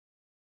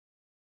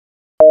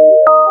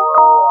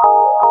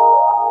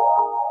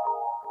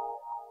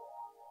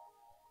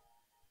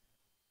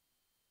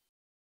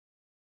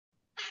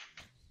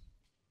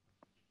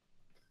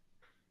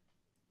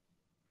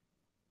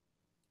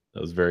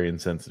That was very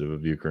insensitive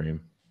of you,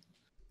 Kareem.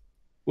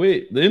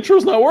 Wait, the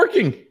intro's not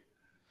working.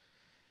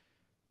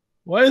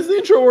 Why is the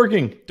intro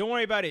working? Don't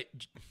worry about it.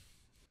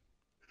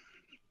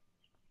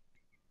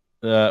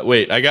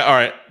 Wait, I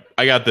got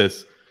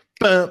this.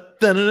 That's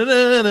gonna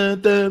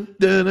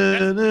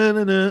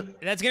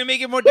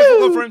make it more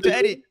difficult for him to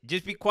edit.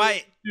 Just be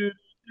quiet.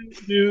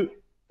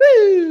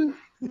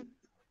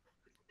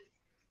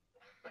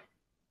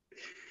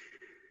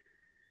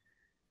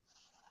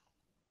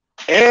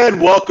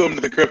 And welcome to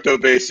the Crypto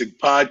Basic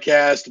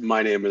Podcast.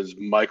 My name is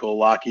Michael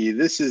Lockey.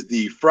 This is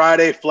the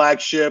Friday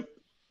flagship.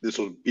 This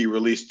will be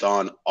released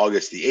on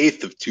August the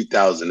 8th of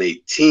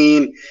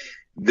 2018.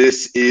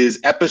 This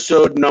is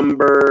episode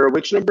number,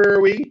 which number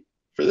are we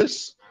for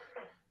this?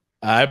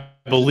 I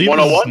believe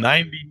it's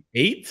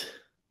 98.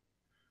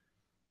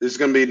 This is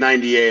going to be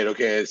 98.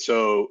 Okay,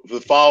 so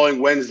the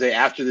following Wednesday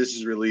after this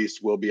is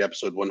released will be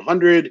episode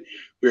 100.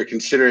 We are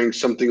considering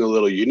something a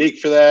little unique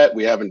for that.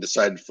 We haven't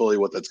decided fully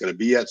what that's going to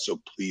be yet, so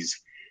please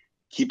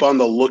keep on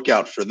the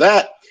lookout for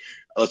that.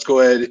 Let's go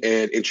ahead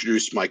and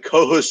introduce my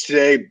co-host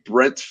today,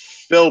 Brent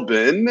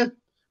Philbin.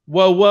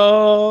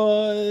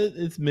 What?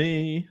 It's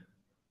me.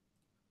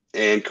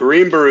 And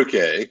Kareem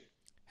Baruche.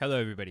 Hello,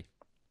 everybody.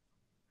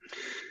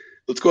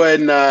 Let's go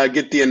ahead and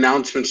get the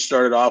announcement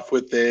started off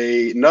with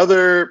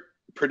another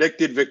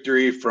predicted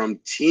victory from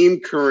Team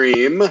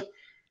Kareem.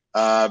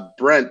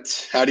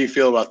 Brent, how do you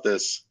feel about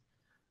this?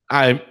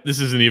 This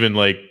isn't even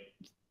like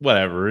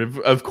whatever.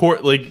 Of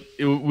course, like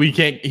we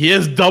can't. He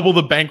has double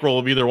the bankroll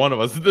of either one of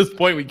us. At this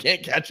point, we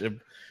can't catch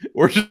him.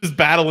 We're just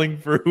battling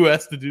for who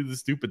has to do the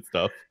stupid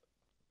stuff.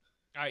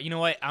 All right, you know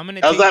what? I'm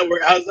gonna. How's that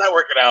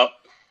working out?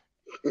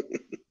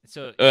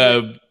 So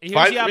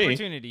here's the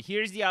opportunity.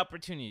 Here's the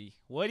opportunity.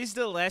 What is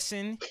the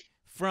lesson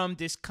from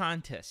this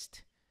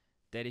contest?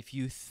 That if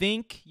you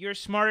think you're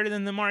smarter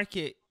than the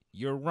market,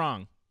 you're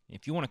wrong.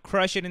 If you want to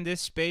crush it in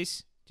this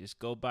space, just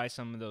go buy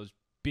some of those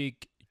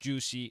big,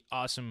 juicy,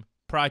 awesome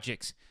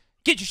projects.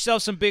 Get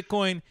yourself some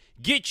Bitcoin.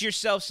 Get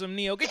yourself some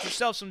Neo. Get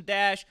yourself some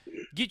Dash.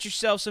 Get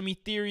yourself some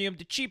Ethereum,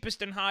 the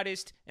cheapest and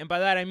hottest. And by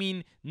that, I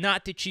mean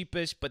not the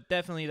cheapest, but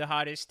definitely the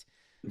hottest.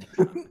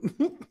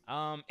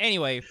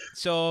 Anyway,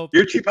 so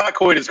your cheap hot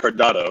coin is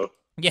Cardano.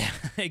 Yeah,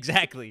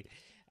 exactly.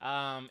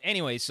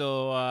 Anyway,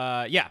 so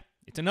yeah,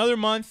 it's another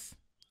month,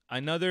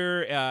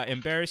 another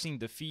embarrassing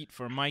defeat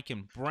for Mike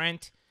and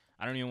Brent.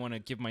 I don't even want to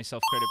give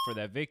myself credit for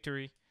that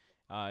victory.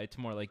 It's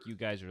more like you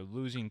guys are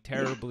losing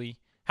terribly.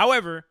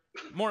 However,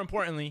 more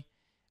importantly,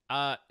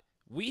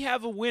 we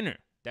have a winner.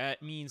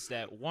 That means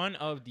that one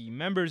of the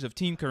members of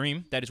Team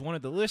Kareem, that is one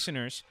of the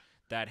listeners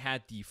that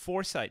had the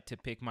foresight to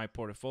pick my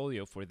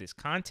portfolio for this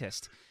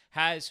contest,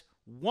 has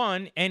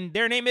won, and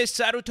their name is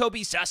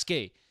Sarutobi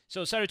Sasuke.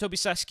 So, Sarutobi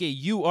Sasuke,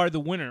 you are the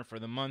winner for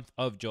the month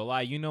of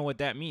July. You know what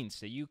that means,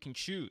 that you can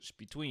choose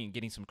between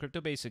getting some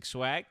Crypto Basic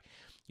swag.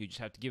 You just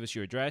have to give us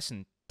your address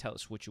and tell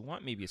us what you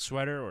want, maybe a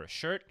sweater or a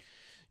shirt.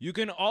 You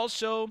can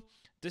also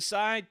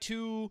decide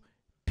to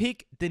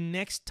pick the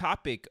next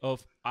topic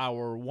of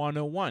our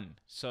 101,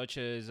 such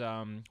as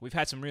we've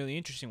had some really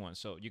interesting ones.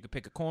 So you could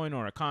pick a coin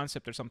or a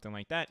concept or something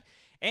like that.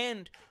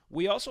 And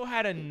we also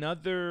had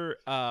another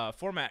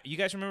format. You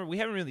guys remember, we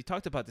haven't really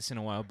talked about this in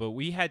a while, but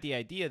we had the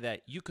idea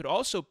that you could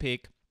also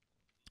pick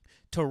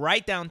to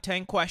write down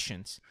 10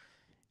 questions,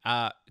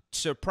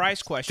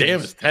 surprise questions.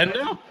 Damn, it's 10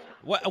 now?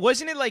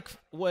 Wasn't it like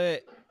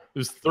what? It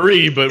was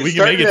 3, but we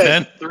can make it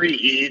 10. 3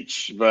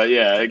 each, but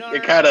yeah,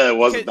 it kind of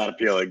wasn't that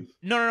appealing.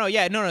 No,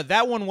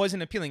 that one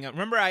wasn't appealing.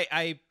 Remember,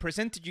 I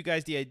presented you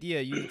guys the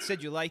idea. You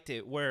said you liked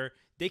it, where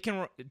they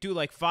can do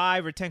like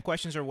 5 or 10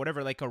 questions or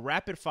whatever, like a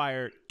rapid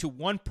fire to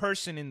one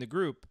person in the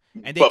group,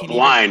 and they but can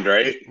blind,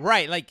 right?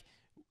 Right, like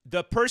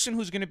the person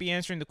who's going to be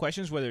answering the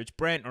questions, whether it's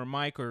Brent or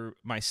Mike or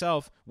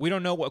myself, we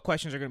don't know what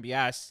questions are going to be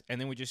asked, and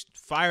then we just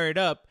fire it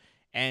up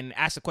and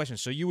ask the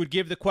questions. So you would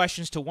give the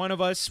questions to one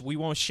of us. We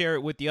won't share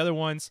it with the other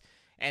ones.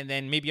 And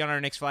then maybe on our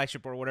next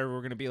flagship or whatever, we're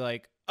going to be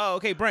like, oh,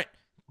 okay, Brent,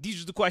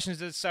 these are the questions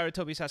that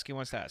Sarutobi Sasuke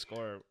wants to ask,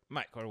 or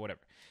Mike, or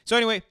whatever. So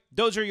anyway,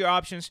 those are your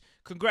options.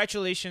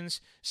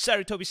 Congratulations,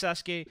 Sarutobi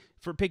Sasuke,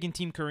 for picking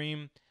Team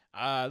Kareem.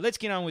 Let's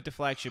get on with the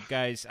flagship,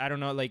 guys. I don't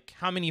know, like,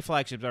 how many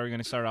flagships are we going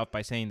to start off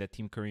by saying that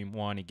Team Kareem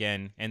won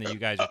again, and that you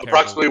guys are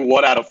approximately terrible?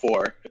 1 out of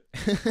 4.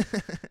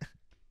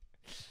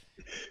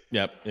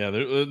 Yep. Yeah.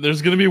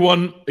 There's going to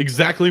be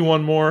exactly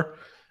one more,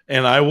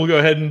 and I will go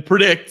ahead and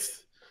predict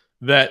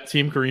that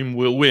Team Kareem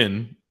will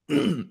win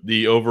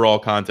the overall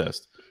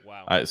contest.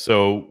 Wow.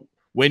 So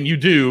when you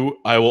do,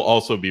 I will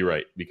also be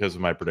right because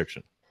of my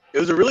prediction. It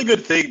was a really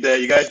good thing that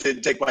you guys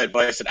didn't take my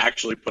advice and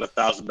actually put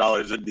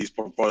 $1,000 in these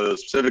portfolios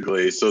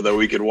specifically so that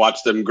we could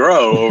watch them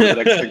grow over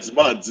the next 6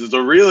 months. It's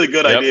a really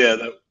good idea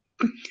that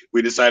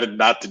we decided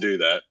not to do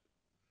that.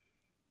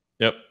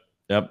 Yep.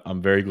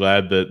 I'm very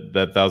glad that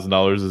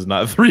 $1,000 is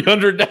not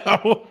 $300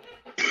 now.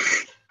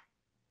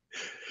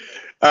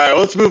 All right,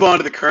 let's move on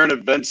to the current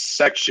events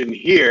section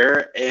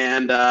here,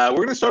 and we're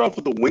going to start off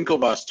with the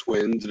Winklevoss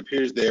twins. It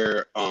appears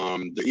the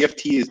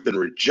EFT has been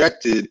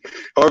rejected.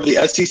 However,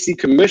 the SEC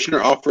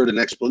commissioner offered an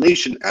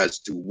explanation as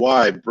to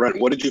why. Brent,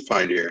 what did you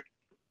find here?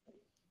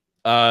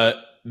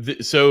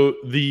 So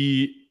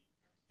the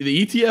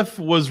ETF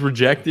was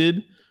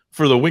rejected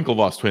for the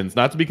Winklevoss twins,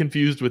 not to be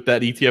confused with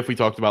that ETF we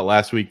talked about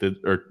last week,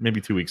 or maybe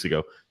 2 weeks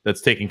ago,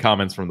 that's taking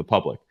comments from the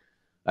public.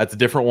 That's a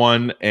different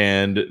one,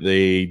 and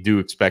they do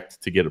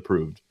expect to get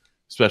approved,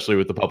 especially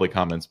with the public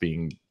comments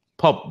being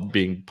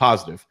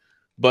positive.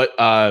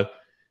 But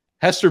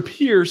Hester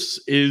Peirce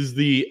is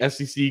the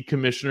SEC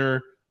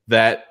commissioner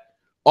that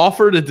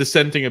offered a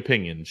dissenting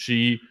opinion.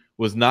 She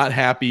was not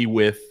happy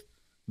with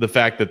the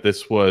fact that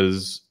this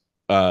was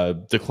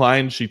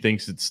declined. She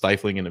thinks it's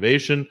stifling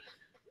innovation.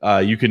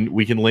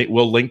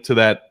 We'll link to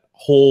that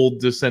whole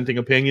dissenting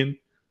opinion.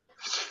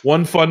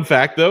 One fun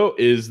fact, though,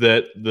 is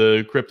that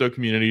the crypto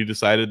community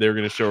decided they were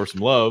going to show her some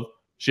love.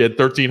 She had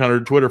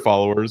 1,300 Twitter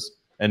followers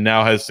and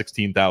now has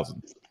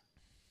 16,000.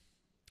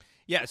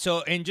 Yeah,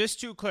 so, and just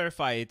to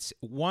clarify, it's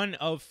one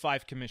of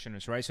 5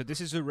 commissioners, right? So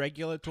this is a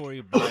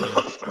regulatory body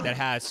that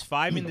has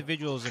 5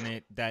 individuals in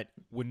it that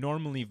would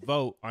normally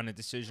vote on a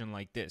decision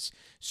like this.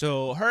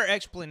 So her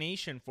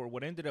explanation for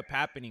what ended up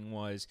happening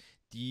was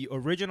the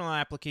original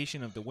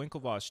application of the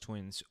Winklevoss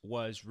twins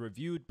was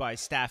reviewed by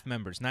staff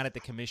members, not at the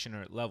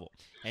commissioner level.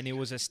 And it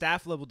was a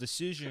staff level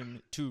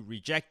decision to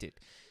reject it.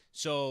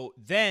 So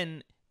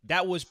then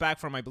that was back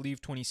from, I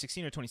believe,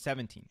 2016 or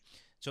 2017.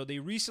 So they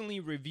recently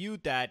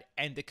reviewed that,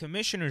 and the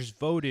commissioners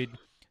voted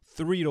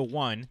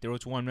 3-1. There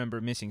was 1 member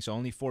missing, so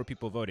only 4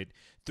 people voted.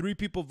 3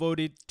 people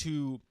voted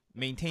to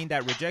maintain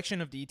that rejection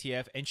of the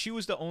ETF, and she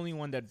was the only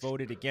one that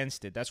voted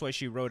against it. That's why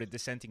she wrote a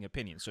dissenting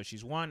opinion. So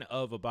she's one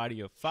of a body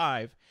of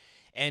 5.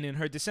 And in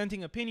her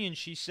dissenting opinion,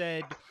 she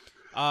said,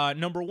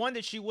 number 1,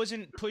 that she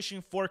wasn't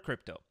pushing for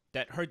crypto,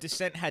 that her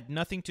dissent had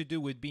nothing to do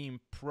with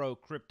being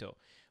pro-crypto,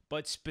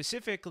 but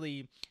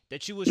specifically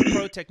that she was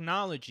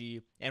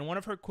pro-technology. And one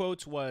of her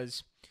quotes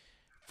was,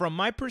 "From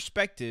my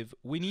perspective,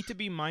 we need to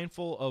be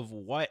mindful of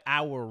what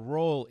our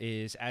role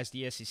is as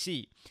the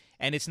SEC.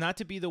 And it's not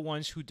to be the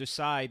ones who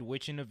decide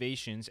which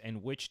innovations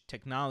and which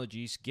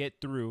technologies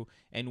get through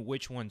and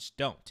which ones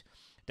don't.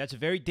 That's a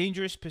very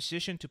dangerous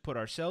position to put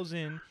ourselves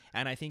in,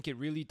 and I think it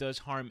really does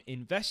harm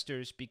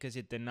investors because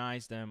it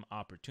denies them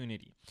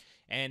opportunity."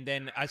 And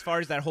then as far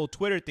as that whole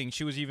Twitter thing,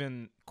 she was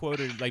even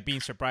quoted like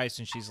being surprised,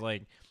 and she's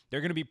like,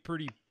 they're going to be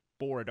pretty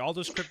bored. All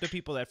those crypto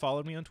people that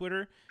followed me on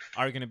Twitter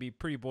are going to be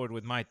pretty bored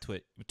with my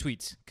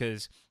tweets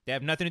because they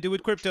have nothing to do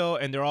with crypto,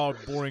 and they're all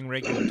boring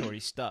regulatory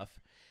stuff.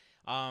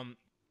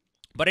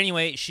 But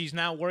anyway, she's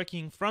now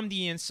working from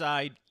the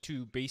inside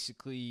to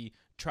basically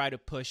try to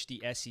push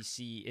the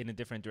SEC in a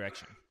different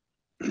direction.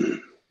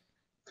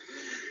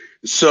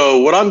 So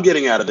what I'm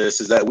getting out of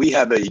this is that we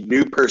have a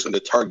new person to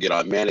target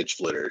on Managed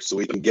Flitter, so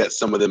we can get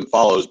some of them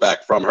follows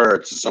back from her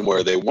to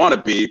somewhere they want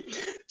to be,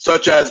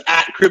 such as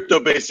at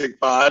Crypto Basic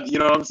Pod. You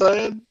know what I'm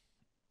saying?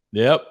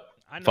 Yep.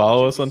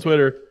 Follow us on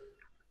Twitter.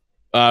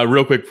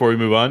 Real quick before we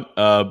move on,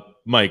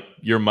 Mike,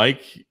 your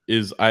mic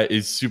is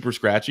super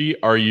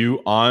scratchy. Are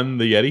you on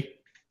the Yeti,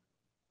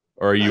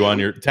 or are you on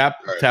your tap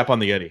on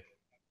the Yeti?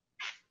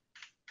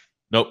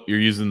 Nope, you're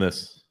using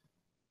this.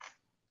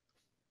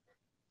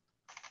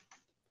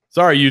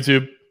 Sorry,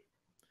 YouTube.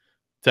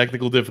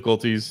 Technical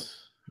difficulties.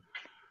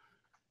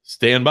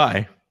 Stand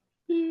by.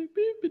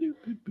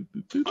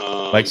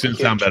 Mike should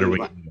sound better.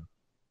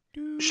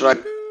 Should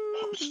I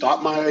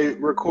stop my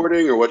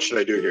recording, or what should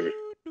I do here?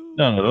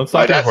 No, don't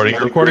stop the recording.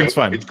 Your recording's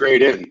fine. It's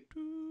grayed in.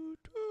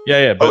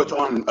 Yeah. But it's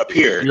on up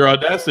here. Your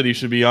Audacity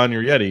should be on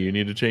your Yeti. You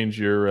need to change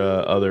your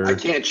other. I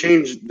can't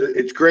change.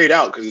 It's grayed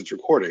out because it's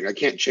recording. I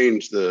can't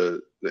change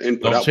the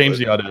input. Don't change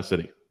the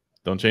Audacity.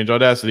 Don't change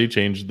Audacity.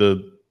 Change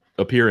the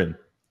appear in.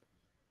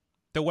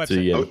 The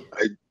website.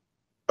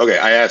 Okay,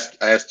 I asked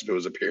if it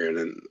was appearing,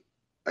 and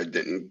I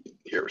didn't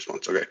hear a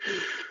response. Okay.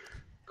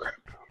 Crap.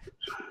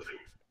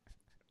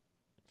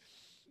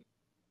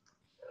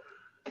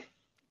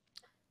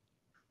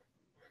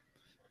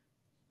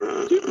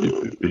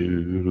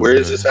 Where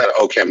is this at?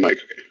 Okay, Mike.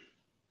 Okay.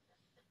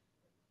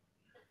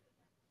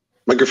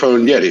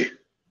 Microphone Yeti.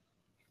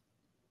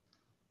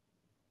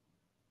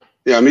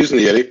 Yeah, I'm using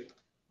the Yeti.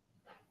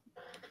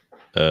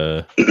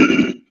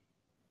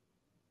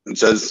 It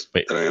says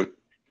that I am.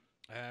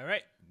 All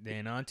right,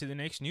 then on to the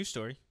next news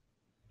story.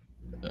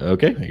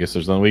 Okay, I guess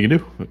there's nothing we can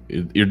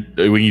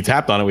do. When you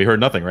tapped on it, we heard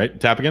nothing, right?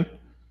 Tap again.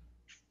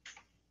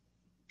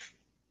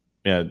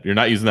 Yeah, you're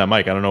not using that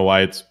mic. I don't know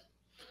why it's.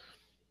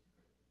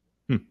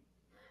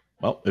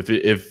 Well,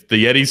 if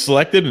the Yeti's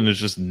selected and it's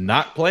just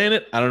not playing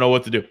it, I don't know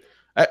what to do.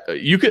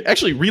 You could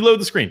actually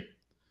reload the screen.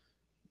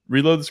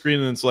 Reload the screen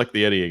and then select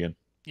the Yeti again.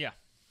 Yeah.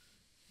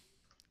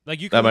 Like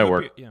you. Can that might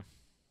work. Yeah.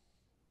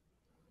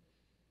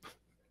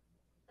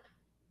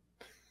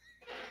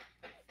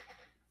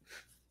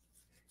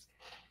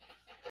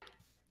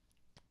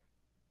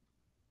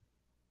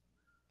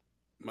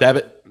 Dab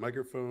it.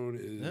 Microphone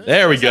is.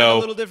 There we go. A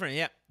little different.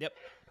 Yeah. Yep.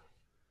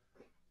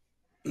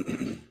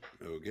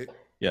 Okay.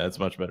 Yeah, that's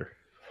much better.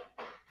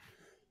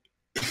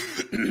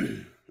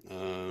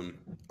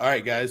 All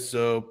right, guys.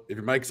 So if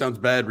your mic sounds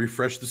bad,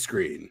 refresh the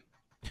screen.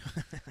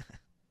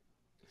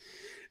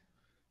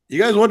 You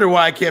guys wonder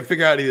why I can't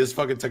figure out any of this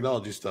fucking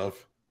technology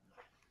stuff.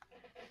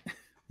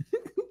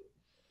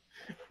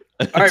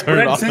 right, turn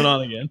it Brent, off and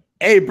on again.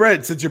 Hey,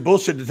 Brent, since your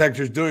bullshit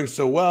detector is doing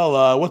so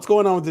well, what's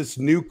going on with this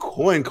new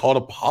coin called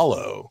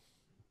Apollo?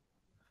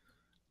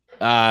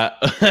 I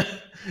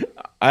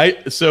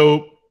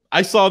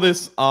saw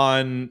this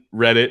on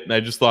Reddit and I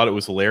just thought it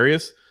was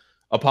hilarious.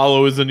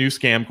 Apollo is a new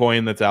scam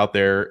coin that's out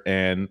there,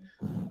 and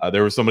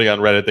there was somebody on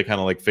Reddit that kind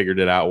of like figured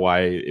it out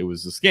why it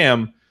was a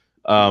scam.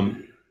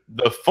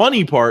 The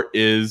funny part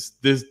is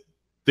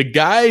the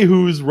guy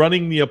who's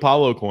running the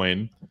Apollo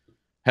coin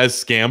has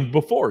scammed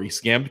before. He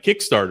scammed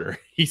Kickstarter.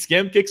 He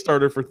scammed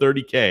Kickstarter for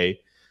 $30K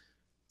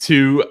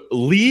to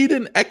lead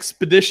an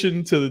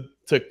expedition to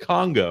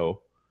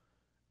Congo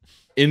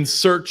in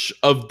search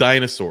of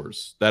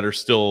dinosaurs that are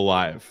still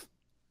alive.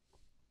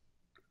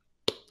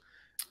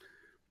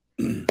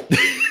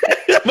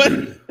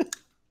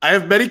 I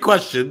have many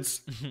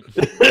questions.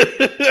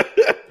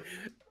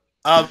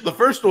 The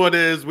first one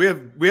is we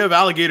have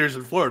alligators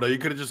in Florida. You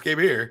could have just came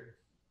here.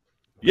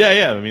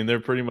 Yeah. I mean,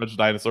 they're pretty much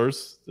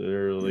dinosaurs.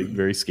 They're like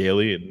very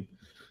scaly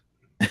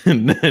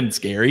and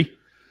scary.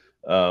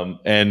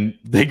 And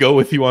they go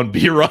with you on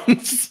beer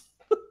runs.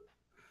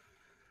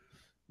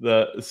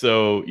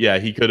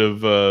 He could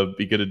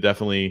have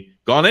definitely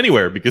gone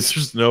anywhere because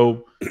there's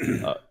no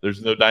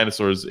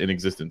dinosaurs in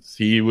existence.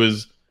 He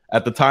was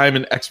at the time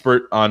an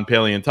expert on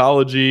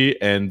paleontology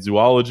and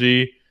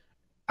zoology.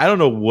 I don't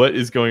know what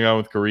is going on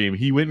with Kareem.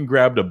 He went and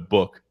grabbed a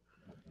book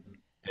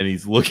and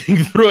he's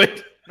looking through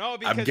it. No,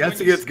 because I'm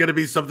guessing it's going to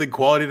be something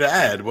quality to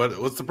add.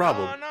 What's the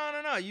problem?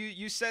 No.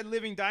 You said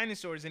living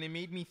dinosaurs, and it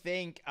made me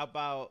think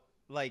about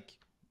like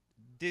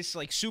this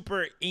like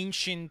super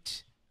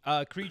ancient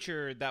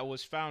creature that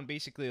was found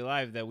basically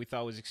alive that we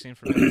thought was extinct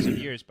for millions of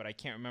years, but I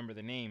can't remember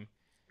the name.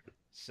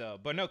 So,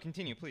 but no,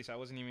 continue, please. I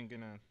wasn't even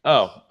gonna.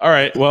 Oh, all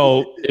right.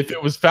 Well, if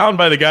it was found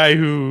by the guy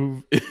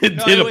who did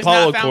no, it was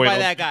Apollo not found coin, by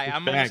that guy.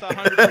 I'm almost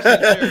 100%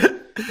 sure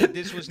that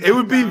this was. It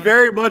would be found.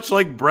 very much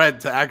like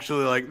Brent to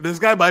actually like this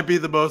guy might be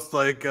the most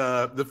like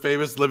the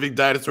famous living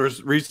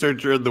dinosaurs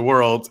researcher in the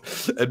world,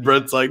 and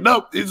Brent's like,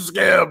 nope, he's a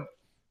scam.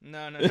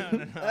 No.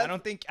 I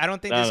don't think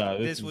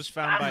this was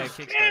found by a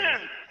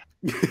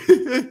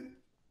Kickstarter.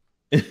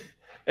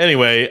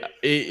 Anyway,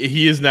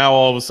 he is now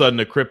all of a sudden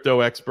a crypto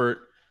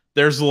expert.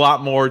 There's a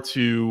lot more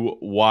to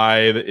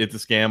why it's a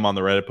scam on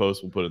the Reddit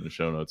post. We'll put it in the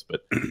show notes,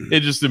 but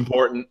it's just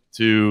important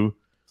to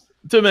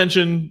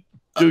mention.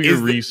 Do your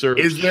research.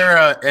 Is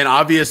there an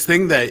obvious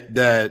thing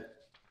that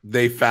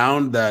they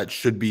found that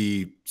should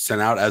be sent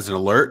out as an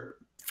alert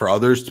for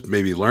others to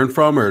maybe learn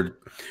from or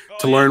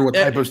to learn what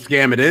type of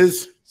scam it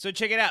is? So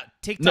check it out.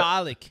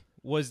 Tiktaalik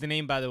was the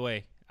name, by the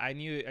way. I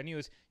knew it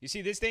was. You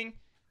see this thing?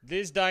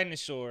 This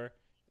dinosaur,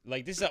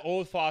 like this is an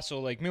old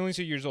fossil, like millions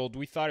of years old.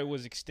 We thought it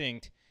was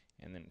extinct.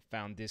 And then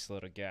found this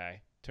little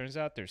guy. Turns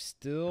out they're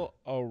still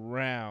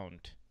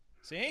around.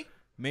 See?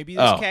 Maybe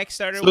this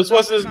Kickstarter so this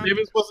wasn't a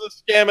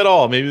scam at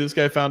all. Maybe this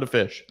guy found a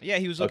fish. Yeah,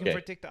 he was looking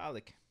for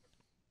Tiktaalik.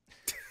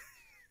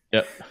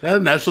 Yep.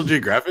 That National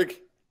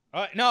Geographic?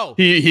 No.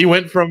 He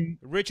went from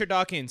Richard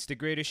Dawkins, the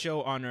greatest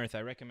show on earth.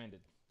 I recommend it.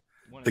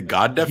 The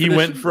God definition? He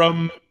went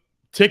from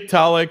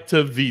Tiktaalik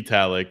to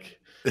Vitalik.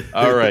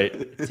 All right.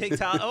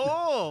 Tiktaalik.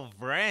 Oh,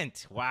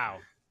 Brent. Wow.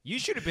 You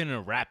should have been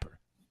a rapper.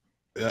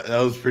 That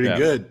was pretty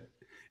good.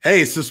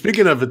 Hey, so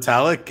speaking of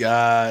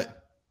Vitalik,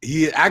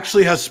 he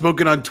actually has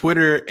spoken on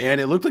Twitter,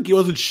 and it looked like he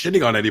wasn't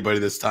shitting on anybody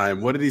this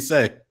time. What did he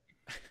say?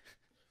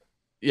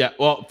 Yeah,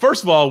 well,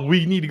 first of all,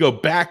 we need to go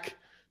back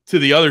to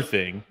the other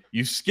thing.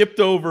 You skipped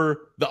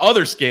over the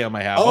other scam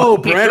I have. Oh,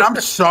 Brent, I'm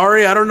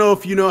sorry. I don't know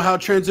if you know how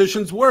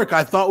transitions work.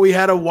 I thought we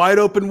had a wide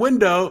open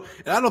window,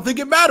 and I don't think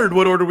it mattered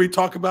what order we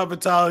talk about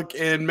Vitalik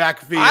and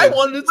McAfee. I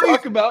wanted to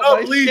talk about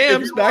my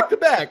scams back to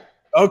back.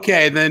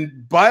 Okay,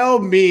 then by all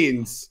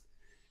means.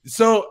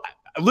 So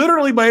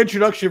literally my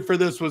introduction for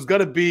this was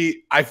going to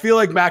be, I feel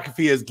like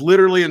McAfee has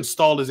literally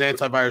installed his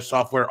antivirus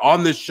software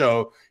on this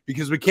show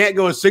because we can't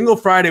go a single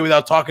Friday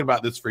without talking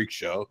about this freak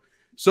show.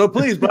 So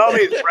please, by all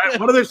means, Brent,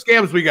 what other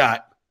scams we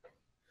got?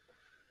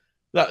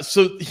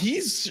 So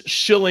he's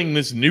shilling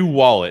this new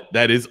wallet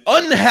that is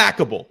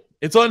unhackable.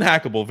 It's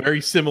unhackable, very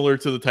similar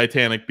to the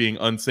Titanic being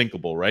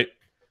unsinkable, right?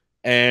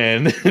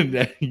 And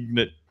a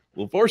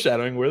little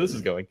foreshadowing where this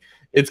is going.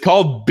 It's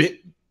called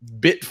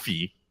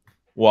Bitfee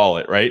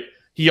wallet, right?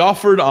 He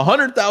offered a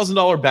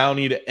 $100,000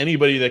 bounty to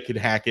anybody that could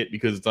hack it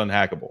because it's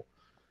unhackable.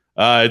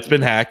 It's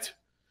been hacked.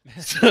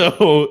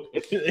 So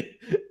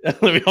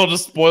I'll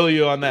just spoil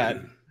you on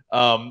that.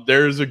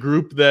 There's a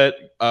group that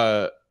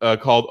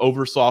called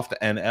Oversoft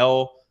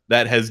NL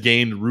that has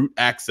gained root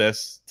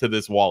access to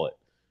this wallet.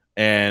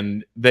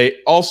 And there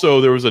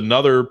was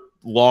another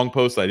long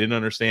post I didn't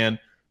understand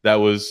that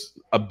was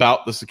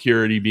about the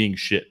security being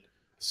shit.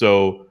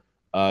 So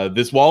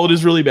this wallet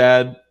is really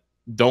bad.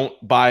 Don't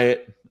buy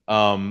it.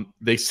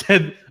 They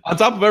said, on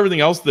top of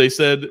everything else, they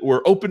said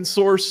we're open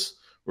source.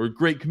 We're a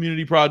great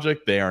community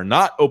project. They are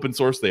not open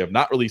source. They have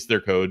not released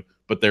their code,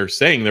 but they're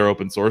saying they're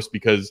open source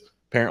because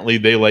apparently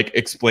they like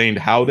explained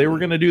how they were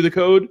going to do the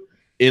code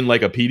in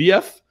like a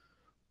PDF,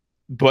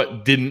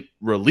 but didn't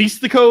release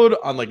the code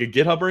on like a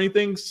GitHub or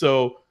anything.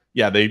 So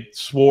yeah, they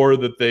swore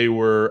that they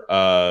were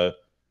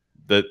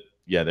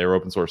they were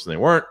open source and they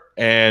weren't.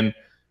 And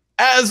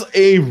as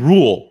a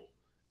rule,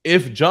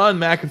 if John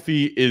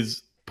McAfee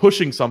is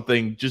pushing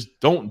something, just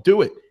don't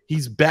do it.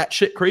 He's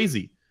batshit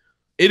crazy.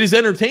 It is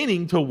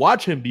entertaining to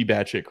watch him be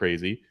batshit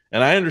crazy,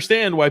 and I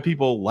understand why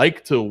people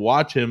like to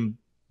watch him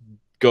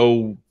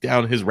go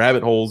down his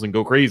rabbit holes and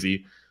go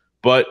crazy,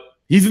 but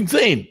he's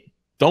insane.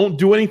 Don't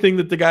do anything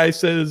that the guy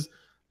says.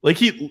 Like,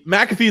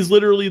 McAfee is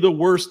literally the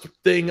worst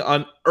thing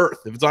on earth.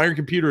 If it's on your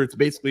computer, it's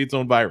basically its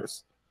own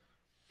virus.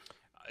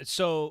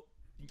 So,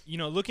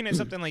 looking at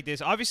something like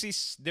this, obviously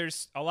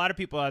there's a lot of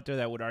people out there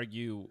that would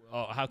argue,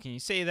 oh, how can you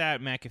say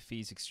that?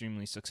 McAfee's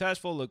extremely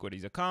successful. Look what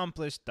he's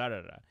accomplished,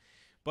 da-da-da.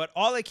 But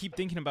all I keep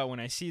thinking about when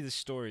I see this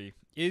story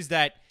is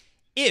that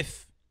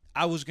if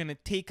I was going to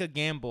take a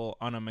gamble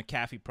on a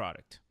McAfee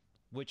product,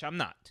 which I'm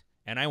not,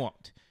 and I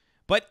won't,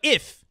 but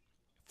if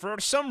for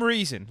some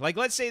reason, like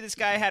let's say this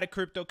guy had a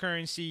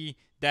cryptocurrency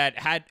that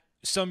had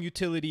some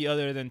utility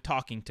other than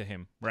talking to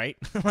him, right?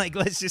 Like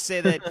let's just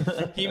say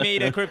that he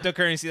made a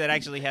cryptocurrency that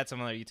actually had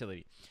some other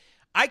utility.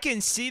 I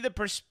can see the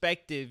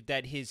perspective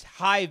that his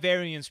high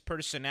variance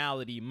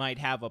personality might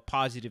have a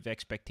positive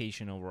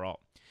expectation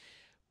overall.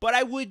 But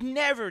I would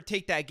never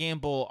take that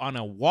gamble on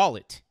a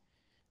wallet.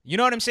 You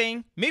know what I'm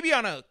saying? Maybe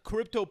on a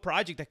crypto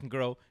project that can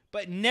grow,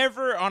 but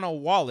never on a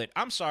wallet.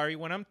 I'm sorry,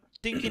 when I'm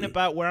thinking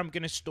about where I'm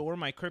going to store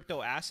my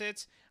crypto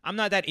assets, I'm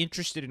not that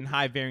interested in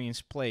high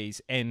variance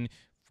plays and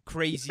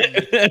crazy,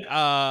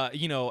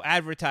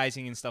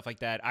 advertising and stuff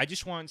like that. I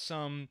just want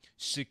some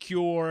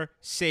secure,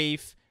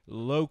 safe,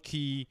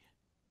 low-key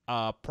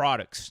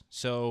products.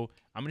 So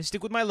I'm going to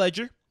stick with my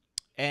ledger,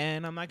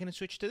 and I'm not going to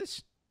switch to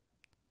this.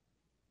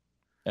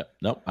 Yeah,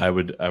 no, I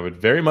would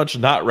very much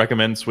not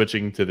recommend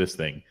switching to this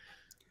thing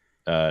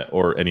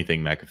or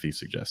anything McAfee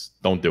suggests.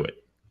 Don't do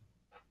it.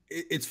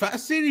 It's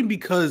fascinating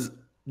because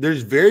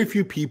there's very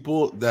few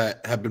people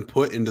that have been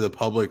put into the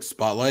public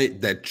spotlight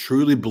that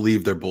truly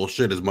believe their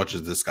bullshit as much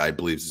as this guy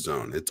believes his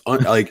own. It's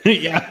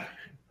yeah,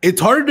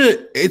 it's hard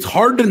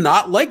to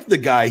not like the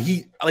guy.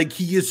 He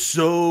is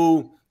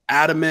so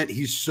adamant.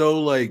 He's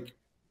so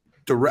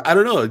direct. I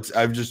don't know.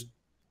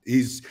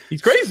 He's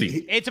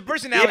crazy. It's a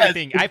personality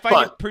thing. I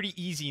find it pretty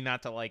easy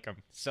not to like him.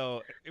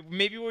 So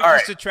maybe we're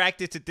just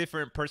attracted to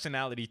different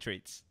personality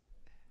traits.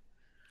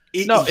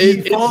 He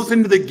falls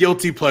into the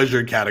guilty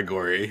pleasure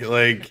category.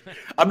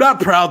 I'm not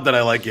proud that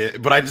I like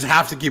it, but I just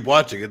have to keep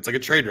watching. It's like a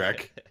train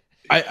wreck.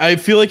 I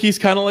feel like he's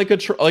kind of like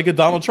a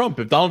Donald Trump.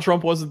 If Donald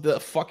Trump wasn't the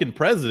fucking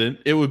president,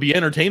 it would be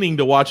entertaining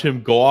to watch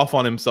him go off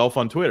on himself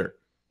on Twitter.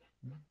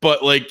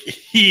 But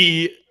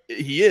he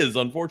is,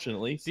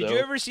 unfortunately. Did you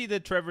ever see the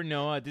Trevor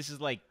Noah? This is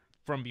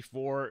from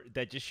before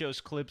that just shows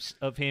clips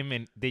of him,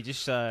 and they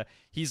just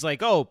he's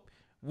like, oh,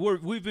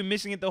 we've been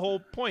missing it the whole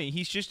point.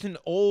 He's just an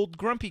old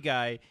grumpy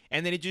guy,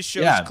 and then it just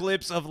shows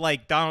clips of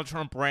Donald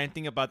Trump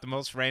ranting about the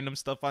most random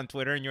stuff on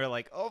Twitter, and you're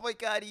like, oh my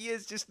god, he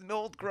is just an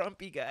old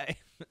grumpy guy.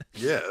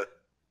 Yeah.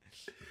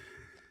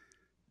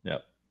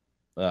 Yep.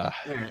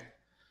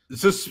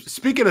 So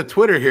speaking of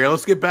Twitter here,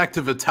 let's get back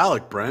to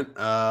Vitalik, Brent.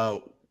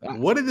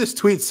 What did this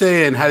tweet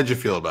say, and how did you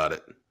feel about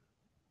it?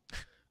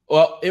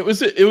 Well, it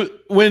was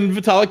when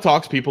Vitalik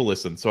talks, people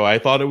listen. So I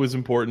thought it was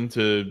important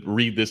to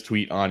read this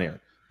tweet on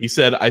air. He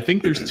said, I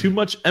think there's too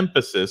much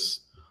emphasis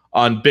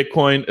on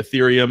Bitcoin,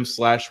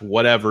 Ethereum /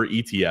 whatever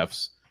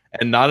ETFs,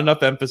 and not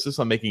enough emphasis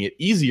on making it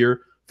easier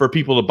for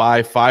people to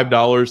buy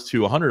 $5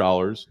 to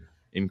 $100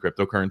 in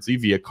cryptocurrency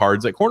via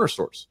cards at corner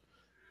stores.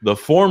 The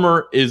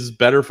former is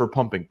better for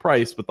pumping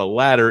price, but the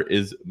latter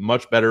is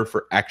much better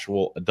for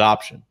actual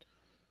adoption.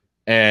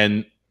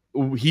 And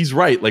he's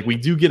right. We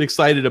do get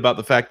excited about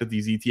the fact that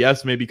these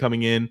ETFs may be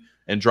coming in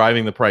and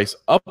driving the price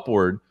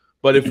upward.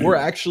 But if we're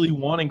actually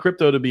wanting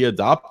crypto to be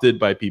adopted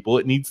by people,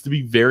 it needs to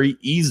be very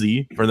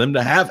easy for them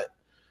to have it.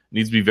 It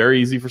needs to be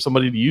very easy for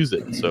somebody to use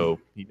it. So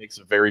he makes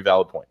a very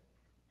valid point.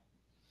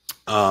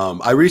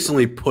 I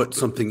recently put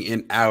something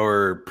in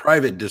our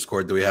private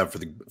Discord that we have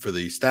for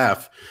the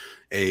staff,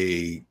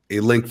 a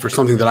link for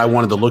something that I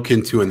wanted to look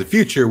into in the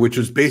future, which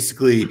was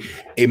basically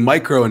a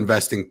micro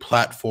investing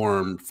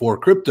platform for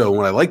crypto. And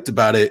what I liked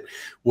about it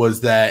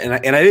was that,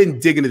 and I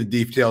didn't dig into the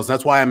details.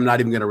 That's why I'm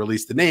not even going to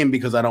release the name,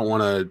 because I don't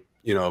want to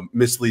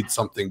mislead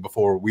something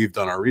before we've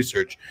done our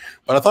research.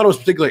 But I thought it was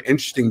particularly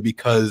interesting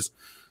because,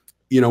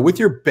 with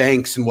your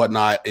banks and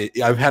whatnot,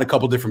 I've had a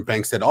couple different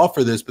banks that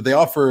offer this, but they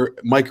offer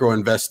micro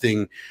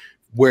investing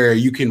where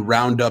you can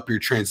round up your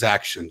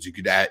transactions. You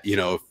could add,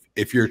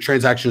 if your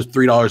transaction is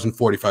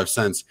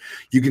 $3.45,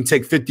 you can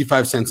take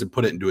 55 cents and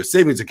put it into a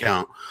savings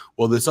account.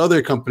 Well, this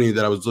other company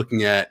that I was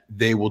looking at,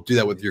 they will do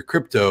that with your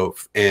crypto.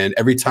 And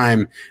every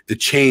time the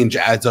change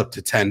adds up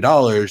to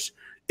 $10,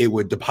 it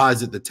would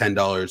deposit the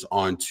 $10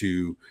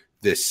 onto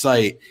this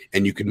site,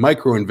 and you could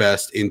micro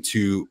invest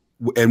into.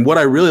 And what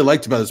I really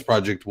liked about this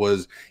project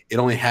was it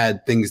only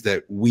had things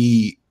that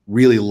we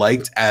really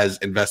liked as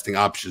investing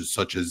options,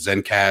 such as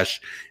Zencash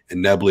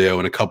and Neblio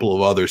and a couple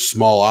of other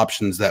small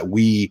options that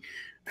we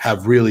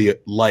have really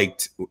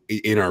liked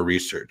in our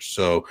research.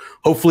 So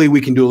hopefully we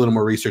can do a little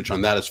more research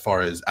on that as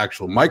far as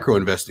actual micro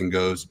investing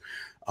goes.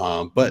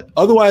 But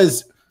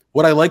otherwise,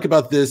 what I like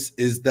about this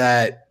is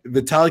that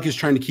Vitalik is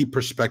trying to keep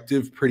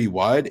perspective pretty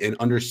wide and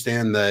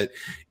understand that,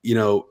 you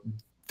know,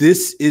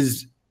 this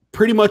is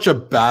pretty much a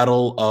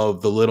battle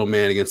of the little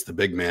man against the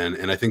big man.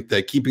 And I think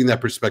that keeping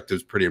that perspective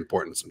is pretty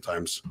important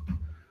sometimes.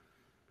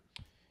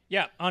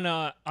 Yeah, on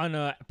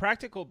a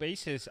practical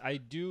basis, I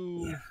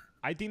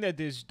think that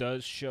this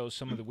does show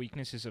some of the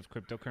weaknesses of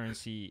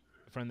cryptocurrency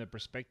from the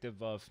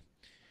perspective of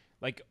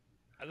like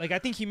I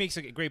think he makes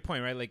a great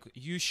point, right? Like,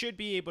 you should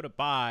be able to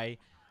buy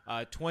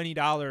a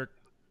 $20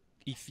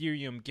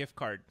 Ethereum gift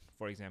card,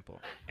 for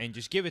example, and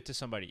just give it to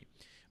somebody.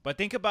 But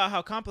think about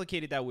how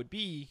complicated that would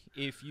be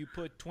if you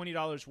put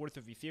 $20 worth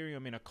of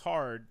Ethereum in a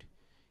card,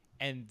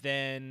 and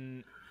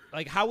then,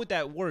 like, how would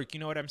that work? You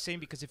know what I'm saying?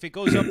 Because if it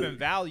goes up in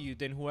value,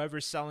 then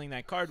whoever's selling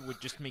that card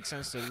would just make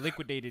sense to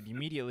liquidate it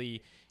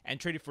immediately and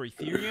trade it for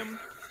Ethereum.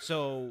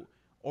 So,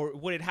 or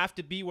would it have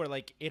to be where,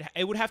 like,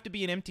 it would have to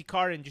be an empty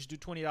card and just do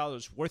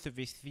 $20 worth of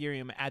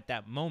Ethereum at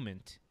that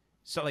moment?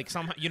 So, like,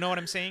 somehow, you know what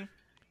I'm saying?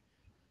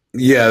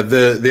 Yeah,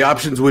 the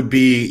options would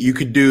be you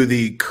could do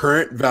the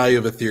current value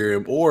of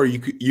Ethereum, or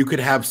you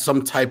could have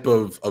some type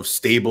of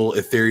stable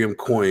Ethereum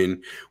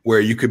coin where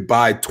you could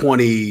buy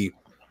 20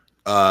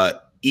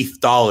 ETH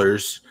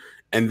dollars,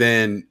 and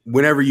then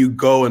whenever you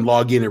go and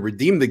log in and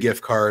redeem the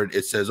gift card,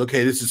 it says,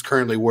 okay, this is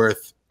currently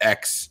worth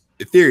X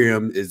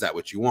Ethereum. Is that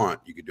what you want?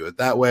 You could do it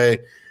that way.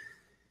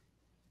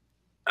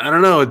 I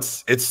don't know.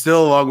 It's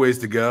still a long ways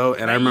to go,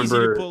 and I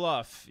remember easy to pull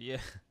off. Yeah.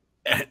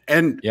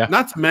 And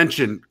not to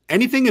mention,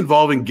 anything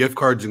involving gift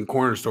cards and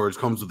corner stores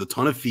comes with a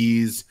ton of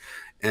fees,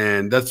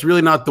 and that's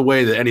really not the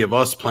way that any of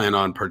us plan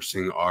on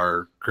purchasing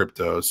our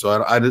crypto.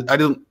 So I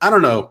don't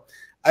know.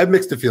 I have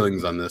mixed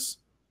feelings on this.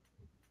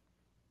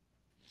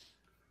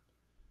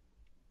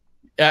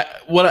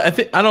 What I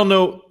think, I don't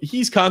know.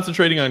 He's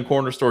concentrating on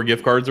corner store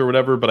gift cards or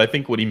whatever, but I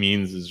think what he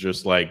means is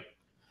just like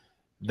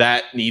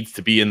that needs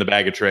to be in the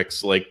bag of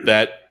tricks. Like,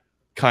 that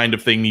kind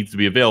of thing needs to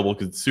be available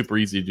because it's super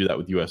easy to do that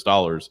with US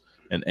dollars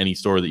and any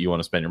store that you want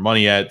to spend your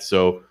money at.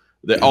 So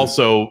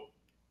also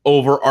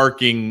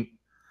overarching,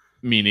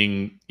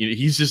 meaning, you know,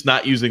 he's just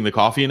not using the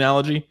coffee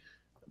analogy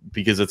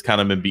because it's kind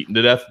of been beaten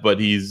to death, but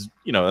he's,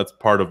 you know, that's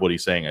part of what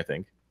he's saying, I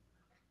think.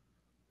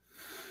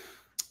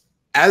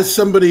 As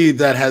somebody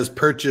that has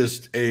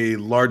purchased a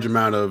large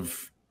amount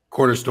of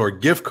corner store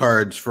gift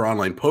cards for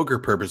online poker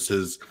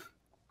purposes,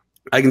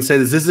 I can say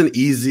this isn't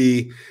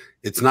easy.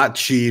 It's not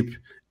cheap.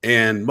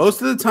 And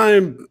most of the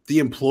time, the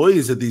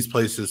employees at these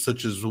places,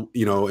 such as,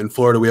 you know, in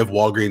Florida, we have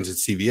Walgreens and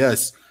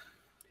CVS.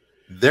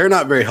 They're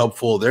not very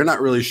helpful. They're not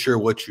really sure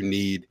what you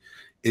need.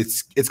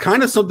 It's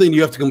kind of something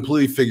you have to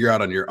completely figure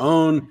out on your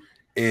own.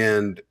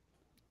 And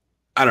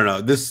I don't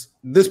know.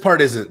 This part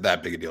isn't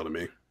that big a deal to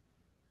me.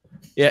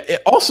 Yeah.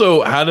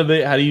 Also, how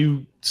do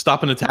you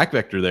stop an attack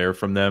vector there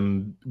from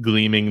them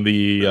gleaming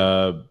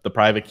the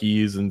private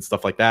keys and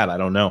stuff like that? I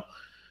don't know.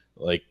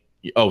 Like,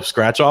 oh,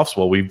 scratch offs.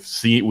 Well,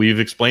 we've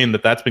explained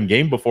that that's been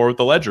gamed before with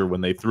the ledger when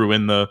they threw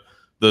in the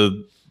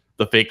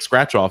fake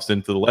scratch offs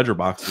into the ledger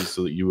boxes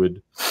so that you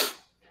would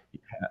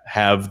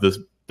have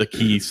the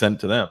key sent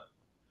to them.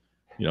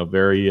 You know,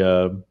 very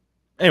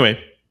anyway,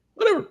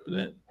 whatever.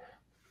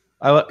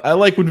 I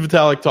like when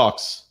Vitalik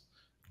talks.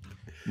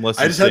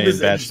 I just had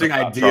this interesting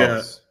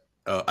idea.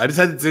 I just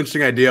had this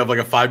interesting idea of like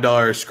a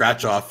 $5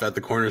 scratch off at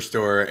the corner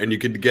store, and you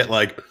could get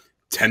like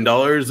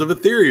 $10 of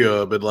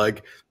Ethereum and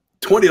like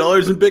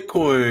 $20 in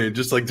Bitcoin.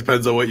 Just like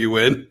depends on what you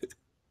win.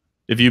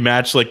 If you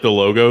match like the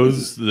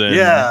logos, then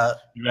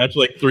you match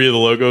like 3 of the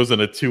logos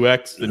and a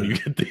 2x, then you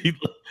get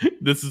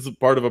this is a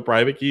part of a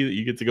private key that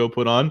you get to go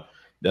put on.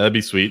 That'd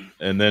be sweet.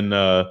 And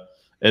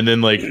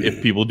then like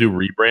if people do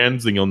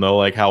rebrands, then you'll know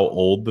like how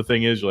old the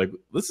thing is. You're like,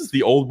 this is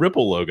the old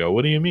Ripple logo.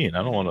 What do you mean?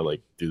 I don't want to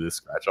like do this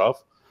scratch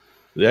off.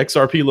 The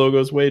XRP logo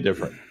is way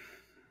different.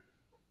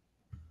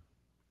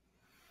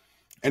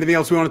 Anything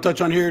else we want to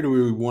touch on here? Or do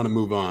we want to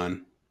move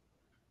on?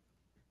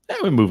 Yeah,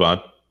 we move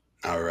on.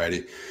 All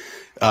righty.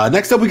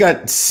 Next up, we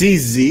got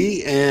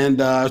CZ,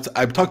 and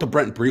I've talked to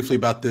Brent briefly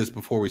about this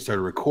before we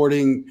started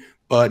recording,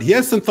 but he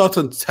has some thoughts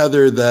on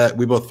Tether that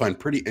we both find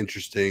pretty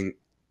interesting.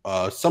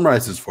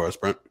 Summarize this for us,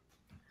 Brent.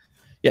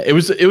 Yeah, it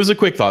was a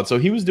quick thought. So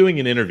he was doing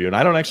an interview, and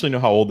I don't actually know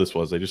how old this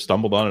was. I just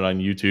stumbled on it on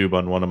YouTube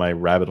on one of my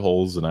rabbit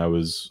holes, and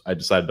I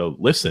decided to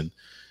listen.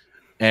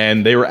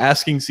 And they were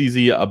asking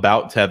CZ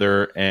about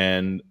Tether,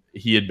 and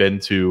he had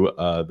been to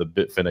the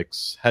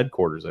Bitfinex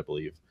headquarters, I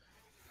believe.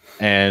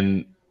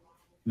 And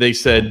they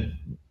said,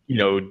 you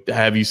know,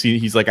 have you seen?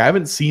 He's like, I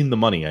haven't seen the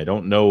money. I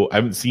don't know. I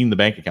haven't seen the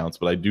bank accounts,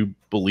 but I do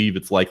believe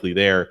it's likely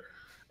there.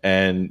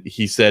 And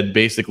he said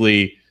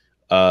basically,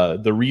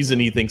 the reason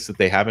he thinks that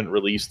they haven't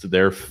released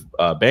their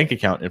bank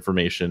account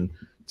information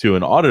to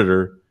an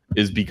auditor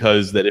is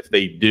because that if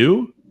they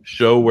do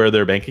show where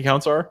their bank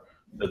accounts are,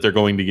 that they're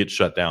going to get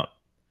shut down.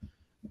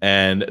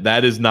 And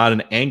that is not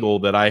an angle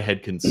that I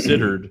had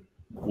considered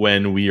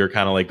when we are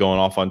kind of like going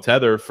off on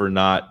Tether for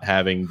not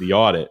having the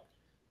audit.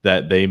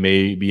 that they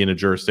may be in a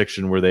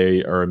jurisdiction where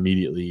they are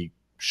immediately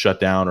shut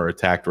down or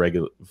attacked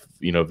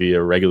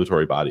via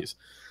regulatory bodies.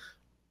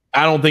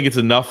 I don't think it's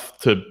enough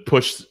to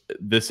push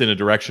this in a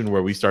direction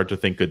where we start to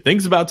think good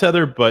things about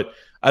Tether, but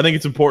I think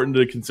it's important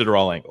to consider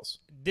all angles.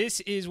 This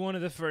is one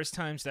of the first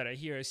times that I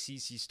hear a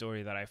CZ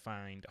story that I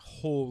find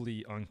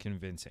wholly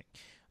unconvincing.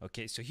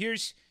 Okay, so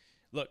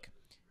look,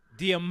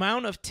 the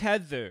amount of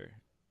Tether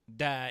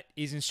that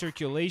is in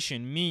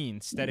circulation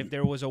means that if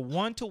there was a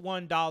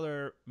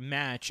 $1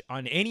 match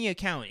on any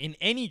account in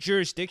any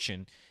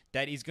jurisdiction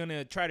that is going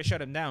to try to shut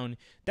them down,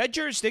 that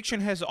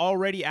jurisdiction has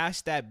already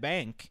asked that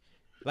bank.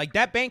 Like,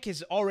 that bank has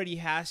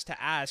to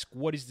ask,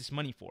 what is this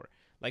money for?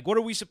 Like, what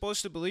are we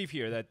supposed to believe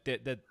here?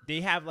 That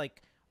they have,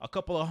 like, a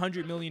couple of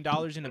 $100 million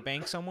in a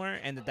bank somewhere,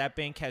 and that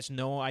bank has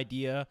no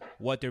idea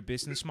what their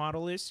business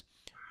model is?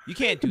 You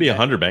can't do that. It could be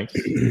 100 banks.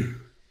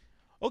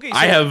 Okay, so,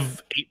 I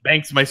have 8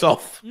 banks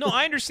myself. No,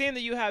 I understand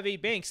that you have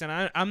 8 banks, and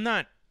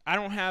I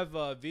don't have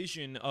a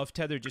vision of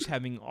Tether just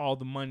having all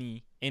the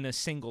money in a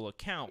single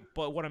account.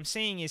 But what I'm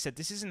saying is that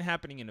this isn't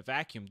happening in a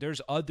vacuum.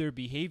 There's other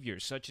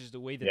behaviors, such as the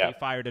way that they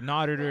fired an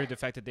auditor, the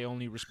fact that they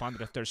only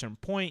responded at a certain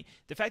point,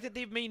 the fact that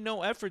they've made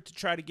no effort to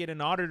try to get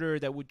an auditor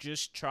that would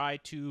just try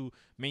to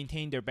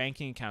maintain their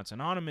banking accounts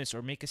anonymous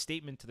or make a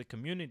statement to the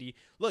community.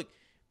 Look,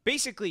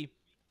 basically,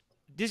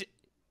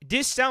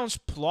 this sounds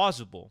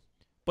plausible,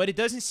 but it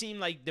doesn't seem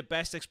like the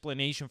best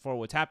explanation for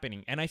what's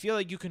happening. And I feel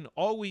like you can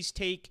always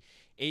take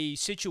a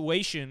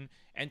situation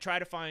and try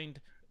to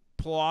find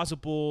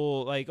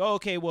plausible, like, oh,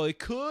 okay, well, it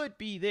could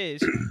be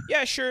this.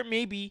 Yeah, sure,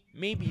 maybe.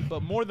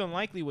 But more than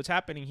likely what's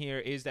happening here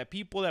is that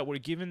people that were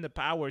given the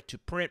power to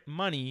print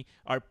money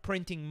are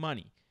printing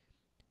money.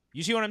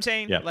 You see what I'm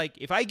saying? Yeah. Like,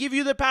 if I give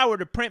you the power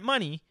to print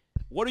money,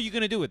 what are you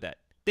going to do with that?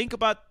 Think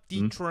about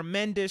the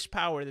tremendous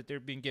power that they're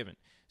being given.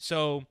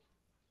 So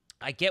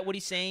I get what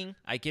he's saying.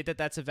 I get that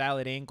that's a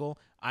valid angle.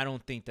 I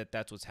don't think that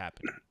that's what's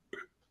happening.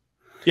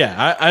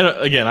 Yeah, I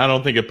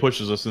don't think it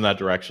pushes us in that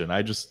direction.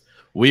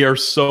 We are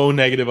so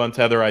negative on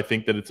Tether. I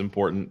think that it's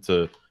important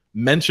to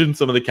mention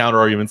some of the counter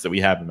arguments that we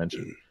haven't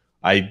mentioned.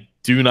 I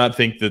do not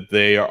think that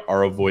they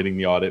are avoiding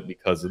the audit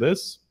because of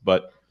this,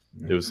 but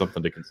it was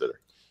something to consider.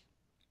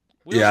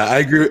 Yeah, I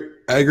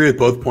agree with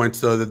both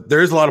points, though, that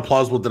there is a lot of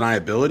plausible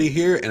deniability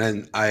here,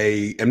 and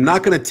I am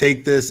not going to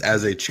take this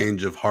as a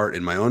change of heart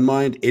in my own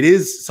mind. It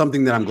is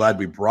something that I'm glad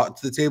we brought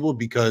to the table,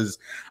 because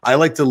I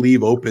like to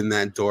leave open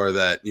that door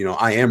that,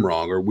 I am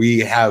wrong, or we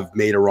have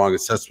made a wrong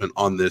assessment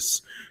on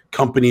this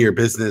company or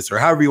business, or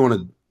however you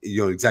want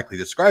to exactly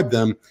describe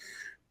them.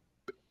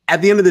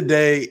 At the end of the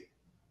day,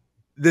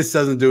 this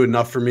doesn't do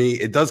enough for me.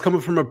 It does come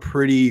from a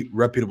pretty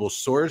reputable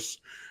source,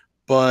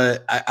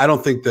 but I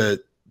don't think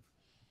that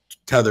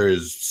Tether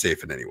is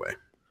safe in any way.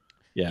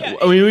 Yeah.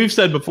 I mean, we've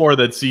said before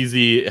that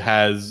CZ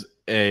has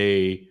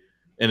an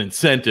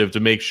incentive to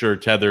make sure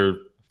Tether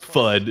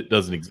FUD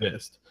doesn't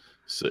exist.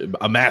 So,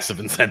 a massive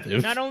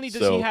incentive. Not only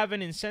does he have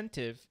an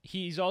incentive,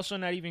 he's also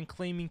not even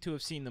claiming to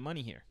have seen the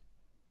money here.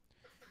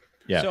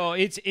 Yeah. So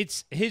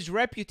it's his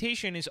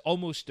reputation is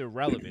almost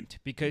irrelevant,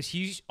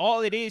 because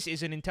all it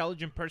is an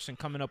intelligent person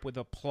coming up with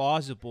a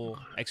plausible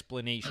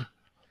explanation.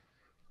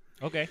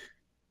 Okay.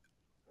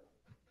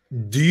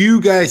 Do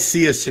you guys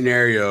see a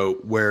scenario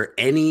where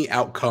any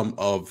outcome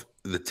of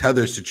the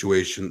Tether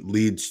situation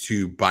leads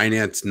to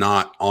Binance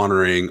not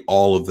honoring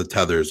all of the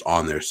Tethers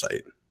on their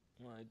site?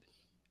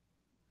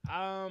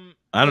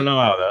 I don't know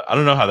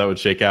how that would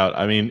shake out.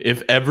 I mean,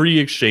 if every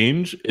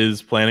exchange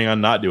is planning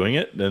on not doing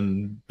it,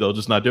 then they'll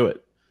just not do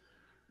it.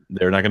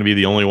 They're not going to be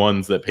the only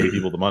ones that pay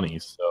people the money.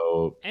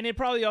 So, and it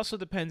probably also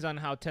depends on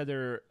how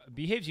Tether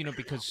behaves,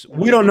 because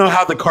we don't know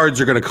how the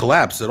cards are going to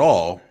collapse at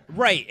all.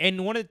 Right.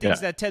 And one of the things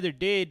that Tether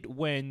did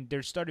when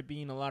there started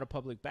being a lot of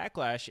public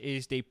backlash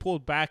is they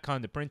pulled back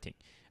on the printing.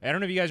 I don't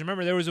know if you guys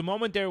remember, there was a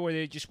moment there where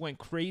they just went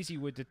crazy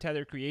with the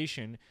Tether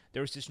creation.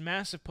 There was this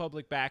massive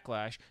public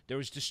backlash. There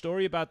was the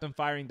story about them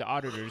firing the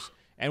auditors.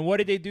 And what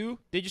did they do?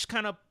 They just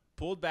kind of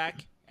pulled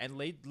back and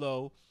laid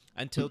low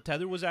until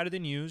Tether was out of the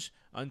news,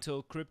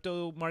 until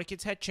crypto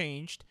markets had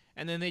changed,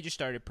 and then they just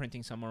started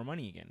printing some more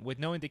money again, with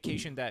no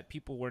indication that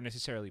people were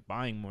necessarily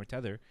buying more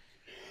Tether.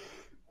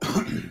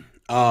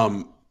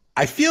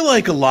 I feel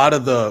like a lot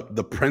of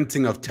the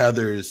printing of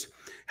Tethers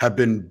have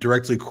been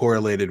directly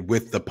correlated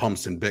with the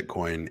pumps in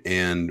Bitcoin.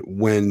 And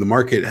when the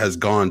market has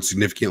gone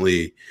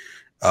significantly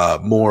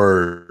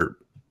more,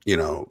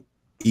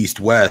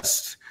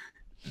 east-west,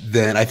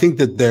 then I think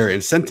that their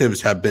incentives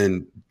have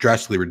been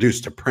drastically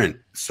reduced to print.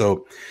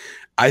 So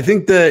I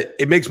think that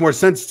it makes more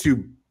sense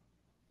to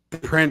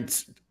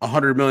print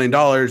 $100 million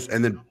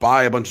and then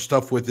buy a bunch of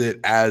stuff with it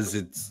as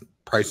its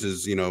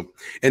prices,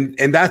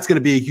 and that's going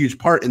to be a huge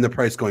part in the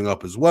price going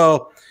up as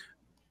well.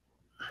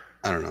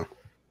 I don't know.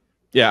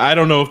 Yeah, I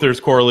don't know if there's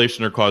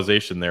correlation or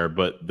causation there,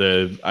 but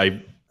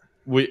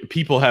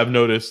people have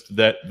noticed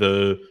that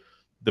the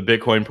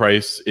Bitcoin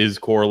price is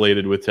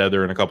correlated with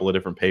Tether in a couple of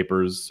different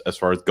papers as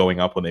far as going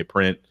up when they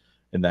print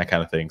and that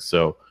kind of thing.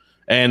 So,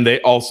 and they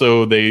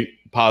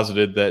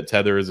posited that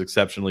Tether is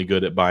exceptionally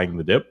good at buying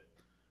the dip,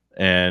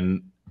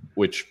 and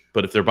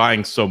But if they're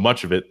buying so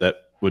much of it, that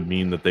would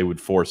mean that they would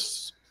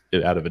force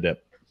it out of a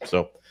dip.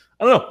 So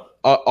I don't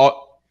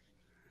know.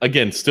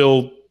 Again,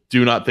 still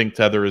do not think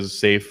Tether is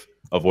safe.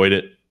 Avoid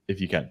it if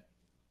you can.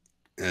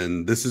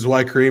 And this is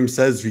why Kareem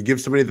says if you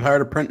give somebody the power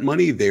to print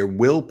money, they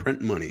will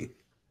print money.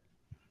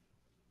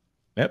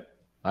 Yep,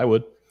 I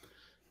would.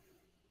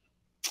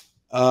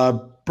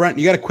 Brent,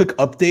 you got a quick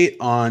update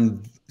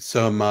on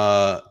some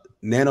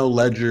Nano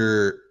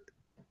Ledger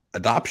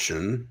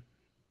adoption?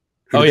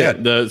 So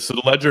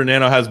the Ledger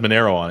Nano has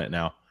Monero on it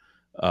now,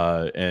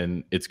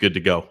 and it's good to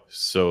go.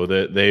 So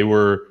that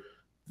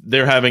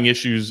they're having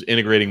issues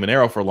integrating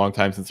Monero for a long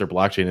time since their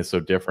blockchain is so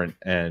different,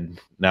 and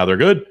now they're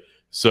good.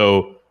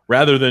 So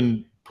rather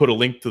than put a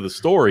link to the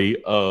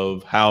story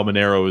of how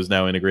Monero is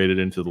now integrated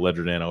into the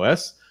Ledger Nano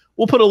S,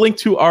 we'll put a link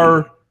to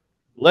our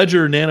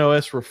Ledger Nano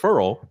S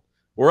referral.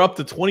 We're up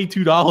to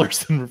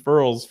 $22 in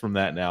referrals from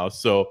that now.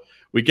 So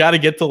we got to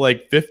get to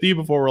like 50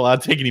 before we're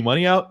allowed to take any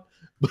money out.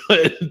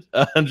 But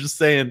I'm just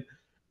saying,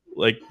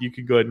 like, you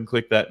could go ahead and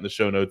click that in the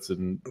show notes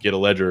and get a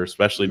Ledger,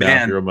 especially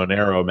now if you're a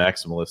Monero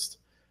maximalist.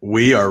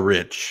 We are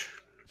rich.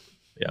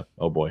 Yeah.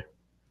 Oh, boy.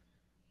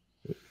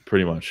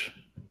 Pretty much.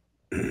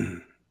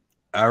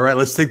 All right.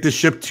 Let's take the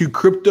ship to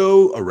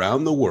crypto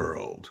around the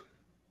world.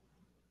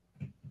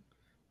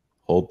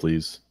 Hold,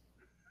 please.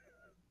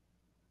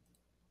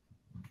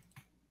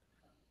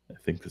 I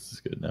think this is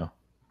good now.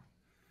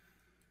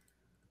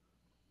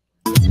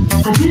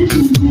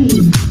 Attention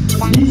please.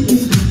 This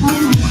is the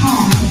final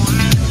call.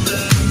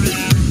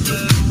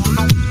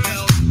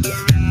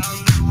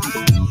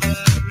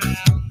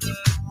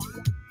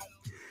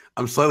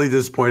 I'm slightly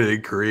disappointed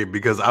in Kareem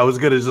because I was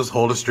going to just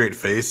hold a straight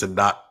face and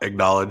not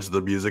acknowledge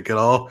the music at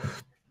all.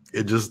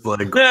 It just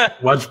like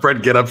watch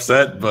Brent get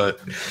upset, but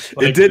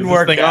like, it didn't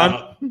work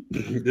out.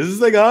 Is this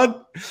thing on?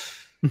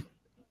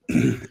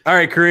 All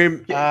right,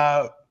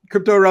 Kareem.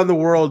 Crypto around the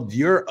world,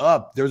 you're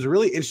up. There was a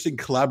really interesting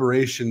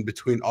collaboration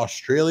between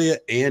Australia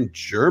and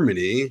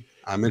Germany.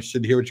 I'm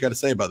interested to hear what you got to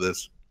say about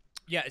this.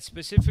 Yeah,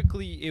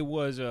 specifically, it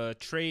was a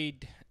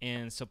trade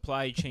and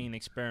supply chain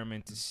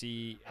experiment to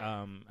see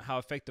how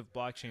effective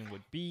blockchain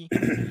would be.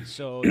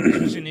 So this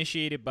was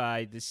initiated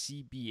by the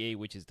CBA,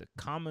 which is the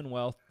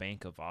Commonwealth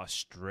Bank of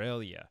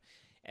Australia.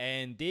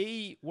 And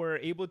they were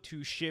able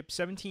to ship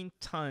 17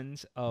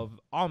 tons of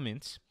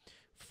almonds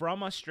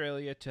from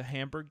Australia to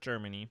Hamburg,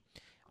 Germany.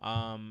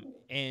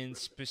 And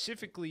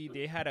specifically,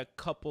 they had a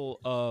couple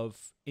of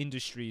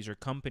industries or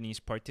companies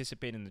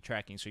participate in the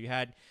tracking. So you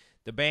had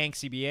the bank,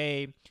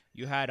 CBA,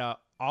 you had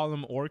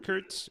Alum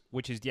Orchards,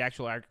 which is the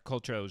actual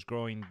agriculture that was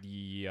growing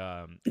the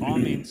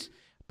almonds,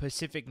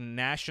 Pacific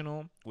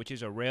National, which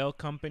is a rail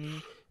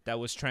company that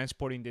was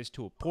transporting this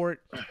to a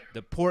port,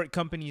 the port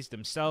companies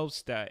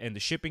themselves and the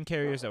shipping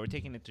carriers that were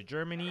taking it to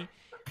Germany,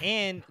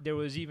 and there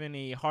was even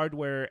a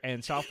hardware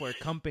and software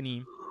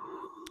company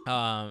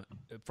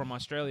from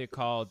Australia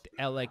called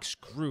LX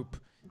Group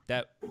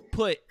that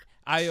put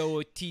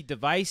IoT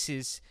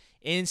devices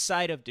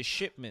inside of the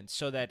shipment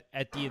so that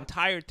at the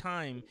entire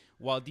time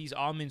while these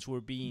almonds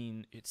were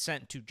being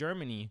sent to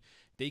Germany,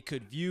 they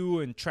could view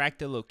and track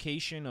the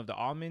location of the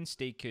almonds.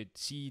 They could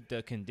see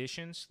the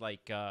conditions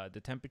like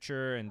the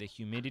temperature and the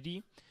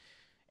humidity.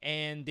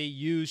 And they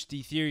used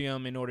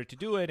Ethereum in order to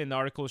do it. And the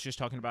article is just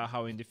talking about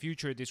how in the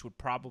future this would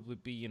probably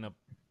be in a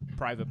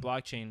private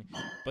blockchain.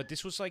 But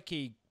this was like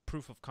a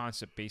proof of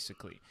concept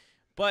basically.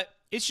 But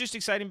it's just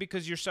exciting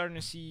because you're starting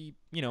to see,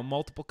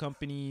 multiple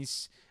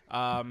companies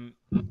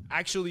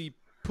actually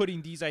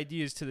putting these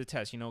ideas to the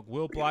test.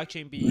 Will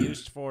blockchain be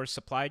used for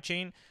supply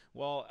chain?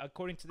 Well,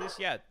 according to this,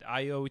 yeah,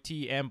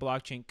 IoT and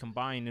blockchain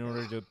combined in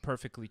order to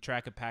perfectly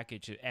track a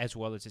package as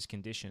well as its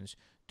conditions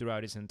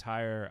throughout its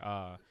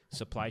entire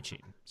supply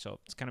chain. So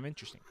it's kind of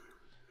interesting.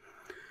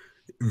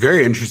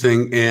 Very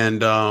interesting.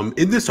 And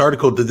in this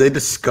article, did they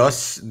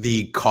discuss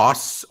the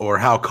costs or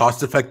how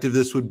cost effective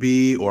this would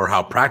be or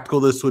how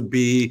practical this would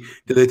be?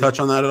 Did they touch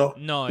on that at all?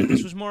 No,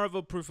 this was more of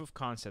a proof of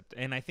concept.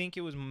 And I think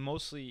it was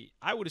mostly,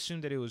 I would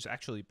assume that it was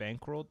actually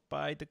bankrolled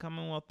by the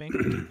Commonwealth Bank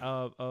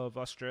of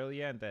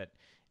Australia and that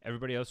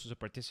everybody else was a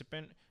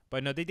participant.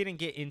 But no, they didn't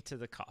get into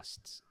the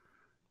costs.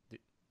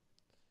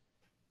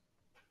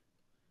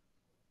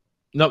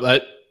 No,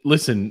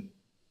 listen,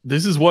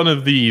 this is one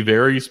of the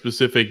very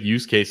specific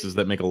use cases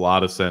that make a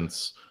lot of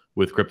sense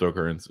with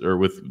cryptocurrency, or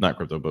with not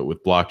crypto, but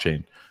with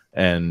blockchain,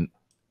 and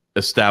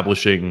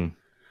establishing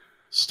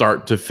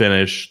start to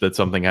finish that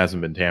something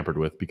hasn't been tampered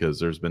with, because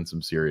there's been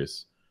some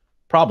serious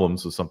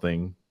problems with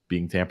something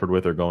being tampered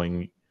with or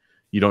going,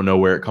 you don't know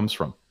where it comes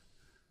from.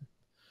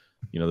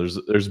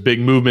 There's big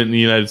movement in the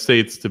United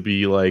States to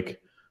be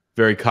like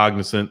very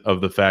cognizant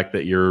of the fact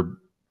that your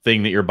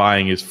thing that you're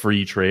buying is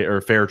free trade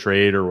or fair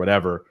trade or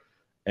whatever.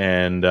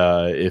 And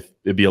if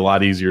it'd be a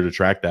lot easier to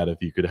track that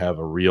if you could have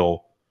a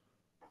real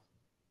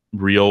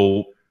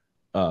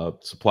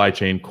supply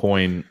chain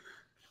coin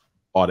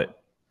audit.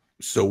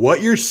 So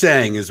what you're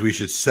saying is we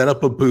should set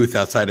up a booth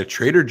outside of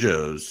Trader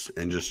Joe's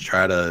and just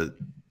try to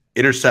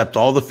intercept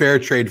all the fair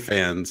trade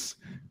fans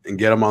and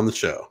get them on the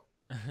show.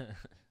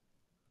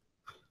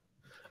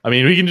 I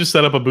mean, we can just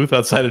set up a booth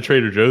outside of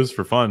Trader Joe's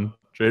for fun.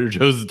 Trader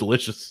Joe's is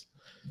delicious.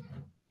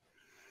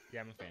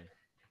 Yeah, I'm a fan.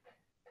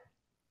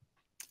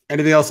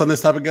 Anything else on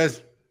this topic,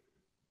 guys?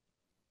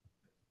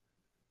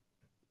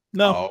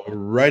 No.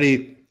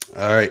 Alrighty.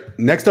 All right.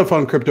 Next up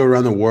on crypto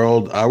around the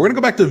world, we're going to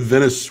go back to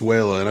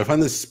Venezuela. And I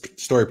find this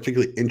story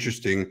particularly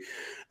interesting.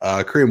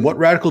 Kareem, what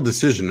radical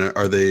decision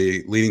are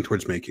they leaning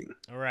towards making?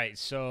 All right.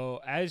 So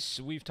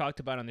as we've talked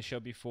about on the show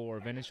before,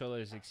 Venezuela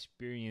is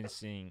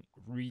experiencing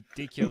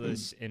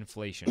ridiculous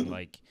inflation,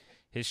 like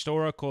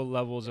historical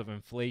levels of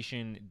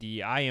inflation. The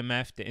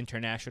IMF, the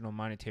International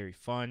Monetary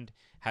Fund,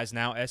 has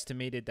now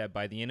estimated that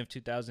by the end of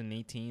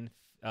 2018,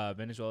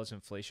 Venezuela's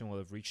inflation will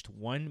have reached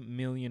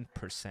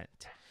 1,000,000%.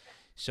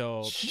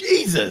 So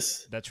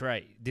Jesus. that's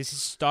right. This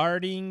is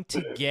starting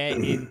to get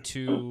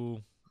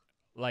into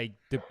like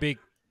the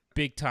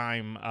big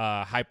time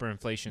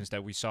hyperinflations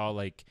that we saw,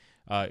 like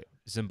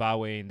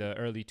Zimbabwe in the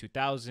early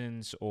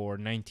 2000s or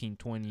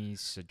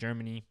 1920s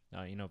Germany,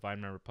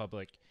 Weimar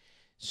Republic.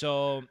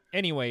 So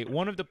anyway,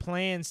 one of the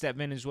plans that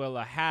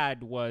Venezuela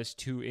had was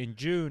to, in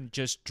June,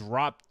 just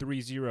drop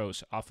 3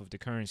 zeros off of the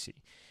currency.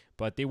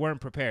 But they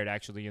weren't prepared,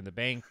 actually, and the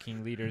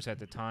banking leaders at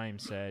the time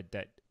said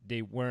that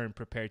they weren't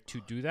prepared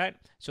to do that.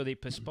 So they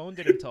postponed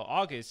it until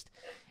August.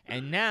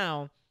 And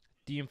now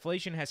the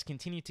inflation has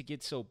continued to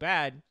get so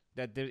bad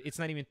that it's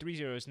not even 3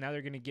 zeros. Now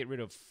they're going to get rid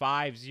of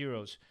 5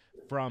 zeros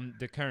from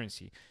the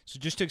currency. So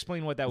just to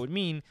explain what that would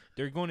mean,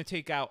 they're going to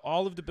take out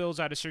all of the bills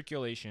out of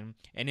circulation.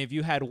 And if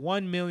you had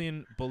 1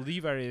 million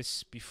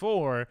bolivares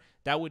before,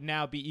 that would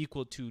now be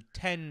equal to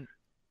 10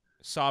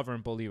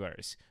 sovereign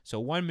bolivares. So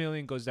 1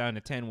 million goes down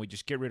to 10. We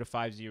just get rid of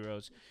 5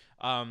 zeros.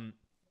 And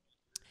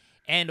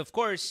of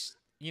course,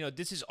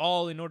 this is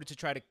all in order to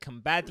try to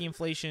combat the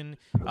inflation.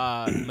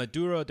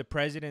 Maduro, the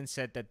president,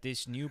 said that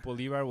this new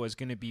bolivar was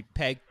going to be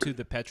pegged to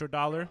the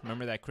petrodollar.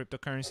 Remember that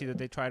cryptocurrency that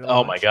they tried to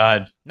launch? Oh my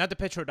God. Not the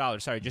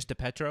petrodollar, sorry, just the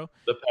petro.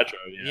 The petro,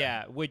 yeah.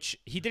 Yeah, which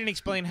he didn't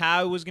explain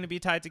how it was going to be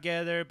tied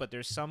together, but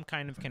there's some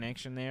kind of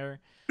connection there.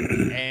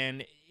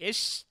 And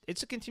it's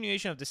a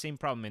continuation of the same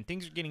problem, and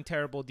things are getting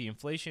terrible. The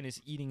inflation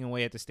is eating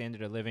away at the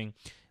standard of living.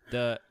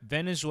 The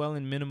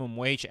Venezuelan minimum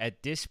wage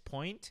at this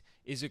point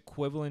is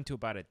equivalent to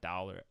about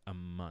 $1 a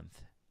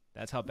month.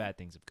 That's how bad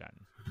things have gotten.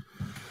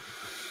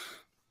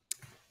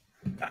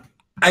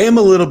 I am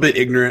a little bit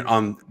ignorant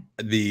on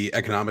the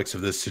economics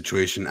of this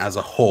situation as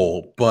a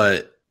whole,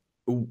 but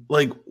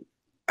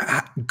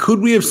could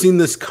we have seen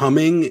this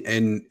coming?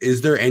 And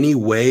is there any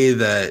way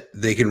that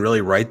they can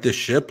really right this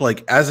ship?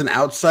 Like, as an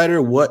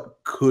outsider,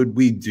 what could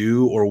we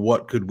do, or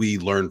what could we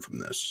learn from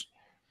this?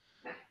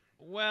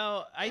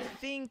 Well, I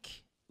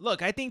think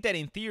that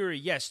in theory,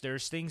 yes,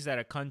 there's things that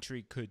a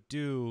country could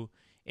do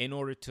in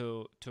order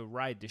to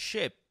ride the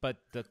ship. But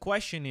the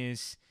question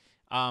is,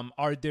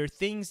 are there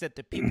things that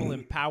the people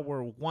in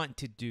power want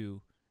to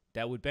do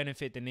that would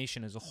benefit the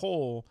nation as a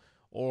whole?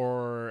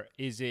 Or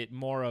is it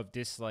more of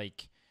this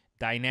like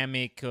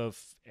dynamic of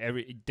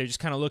they're just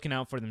kind of looking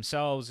out for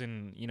themselves?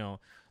 And,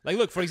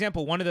 look, for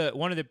example, one of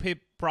the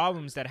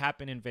problems that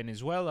happened in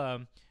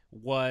Venezuela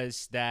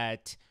was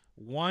that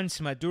once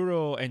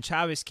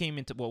Chavez came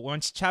into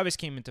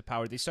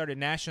power, they started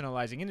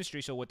nationalizing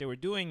industry. So what they were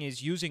doing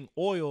is using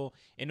oil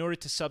in order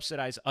to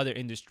subsidize other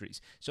industries.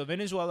 So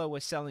Venezuela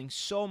was selling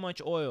so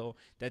much oil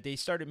that they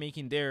started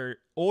making their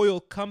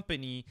oil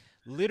company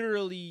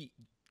literally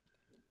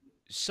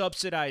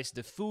subsidize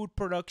the food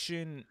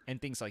production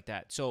and things like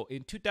that. So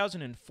in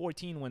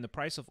 2014, when the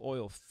price of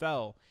oil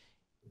fell,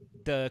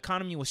 the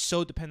economy was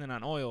so dependent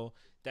on oil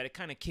that it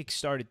kind of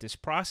kick-started this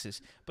process.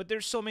 But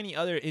there's so many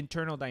other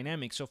internal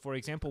dynamics. So, for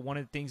example, one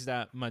of the things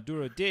that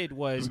Maduro did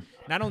was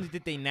not only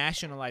did they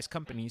nationalize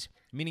companies,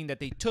 meaning that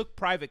they took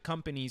private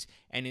companies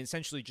and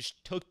essentially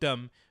just took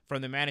them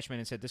from the management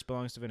and said, this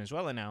belongs to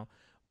Venezuela now.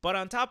 But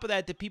on top of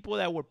that, the people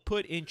that were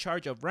put in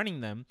charge of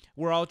running them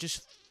were all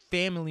just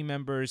family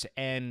members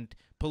and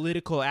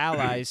political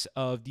allies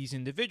of these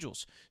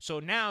individuals. So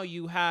now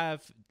you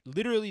have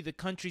literally the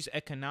country's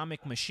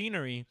economic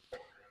machinery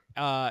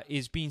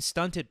is being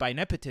stunted by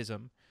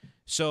nepotism.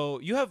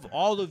 So you have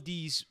all of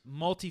these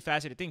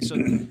multifaceted things. So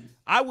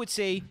I would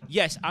say,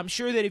 yes, I'm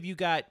sure that if you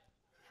got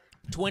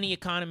 20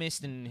 economists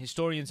and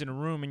historians in a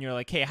room and you're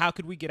like, hey, how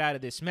could we get out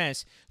of this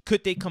mess?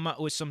 Could they come up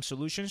with some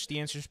solutions? The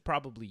answer is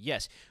probably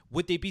yes.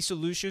 Would they be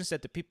solutions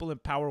that the people in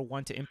power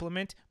want to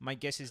implement? My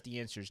guess is the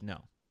answer is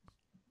no.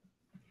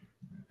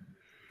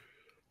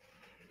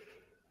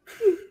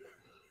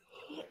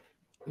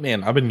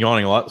 Man, I've been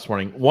yawning a lot this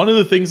morning. One of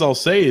the things I'll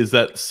say is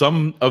that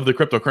some of the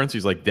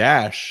cryptocurrencies like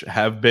Dash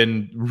have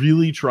been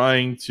really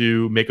trying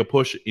to make a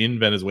push in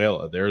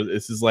Venezuela.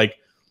 This is like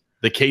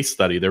the case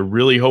study. They're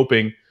really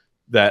hoping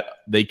that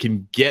they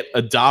can get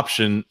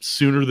adoption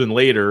sooner than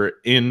later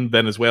in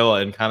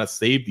Venezuela and kind of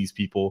save these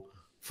people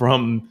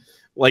from,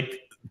 like,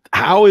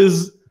 how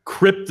is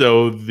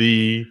crypto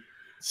the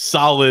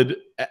solid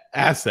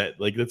asset?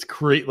 Like, that's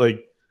great.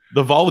 Like,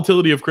 the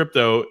volatility of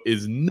crypto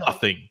is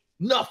nothing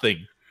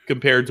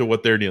compared to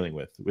what they're dealing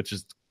with, which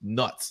is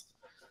nuts.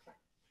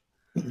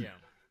 Yeah.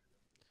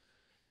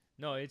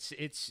 No, it's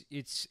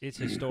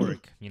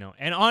historic, you know.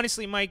 And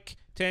honestly, Mike,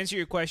 to answer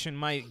your question,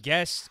 my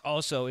guess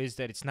also is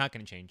that it's not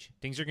going to change.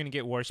 Things are going to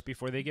get worse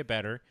before they get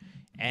better.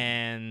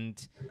 And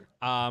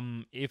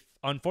if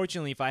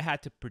unfortunately, if I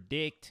had to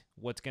predict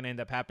what's going to end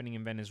up happening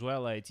in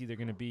Venezuela, it's either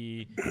going to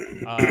be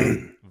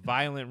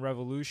violent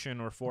revolution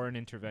or foreign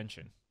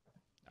intervention.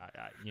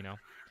 You know,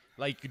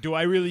 like, do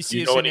I really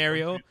see a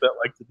scenario that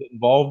like to get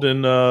involved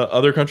in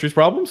other countries'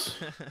 problems?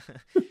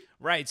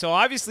 Right. So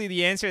obviously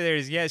the answer there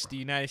is yes, the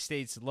United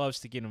States loves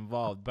to get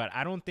involved, but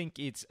I don't think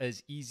it's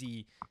as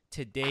easy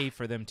today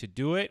for them to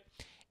do it.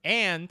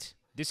 And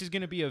this is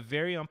going to be a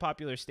very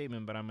unpopular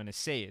statement, but I'm going to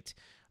say it.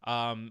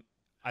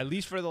 At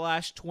least for the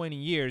last 20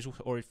 years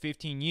or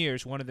 15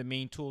 years, one of the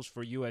main tools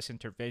for U.S.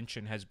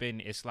 intervention has been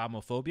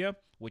Islamophobia,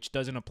 which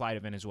doesn't apply to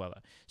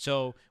Venezuela.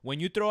 So when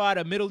you throw out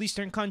a Middle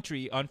Eastern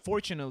country,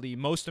 unfortunately,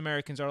 most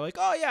Americans are like,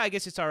 oh, yeah, I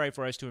guess it's all right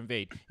for us to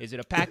invade. Is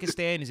it a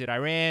Pakistan? Is it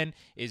Iran?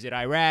 Is it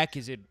Iraq?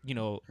 Is it, you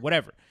know,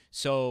 whatever.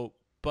 So,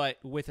 but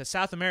with a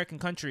South American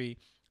country,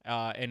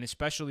 and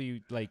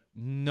especially like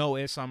no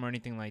Islam or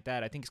anything like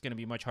that, I think it's going to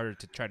be much harder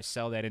to try to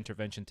sell that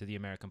intervention to the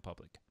American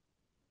public.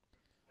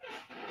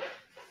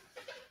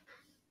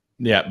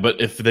 Yeah, but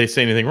if they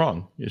say anything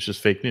wrong, it's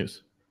just fake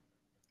news.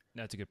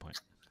 That's a good point.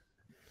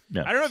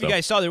 Yeah, I don't know if you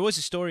guys saw, there was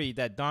a story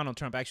that Donald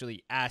Trump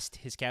actually asked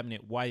his cabinet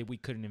why we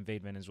couldn't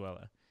invade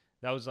Venezuela.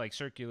 That was like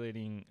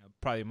circulating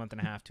probably a month and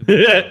a half, 2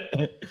 months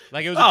ago.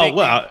 Like it was a big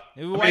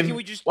thing. Why can't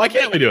we just? Why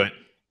can't we do it?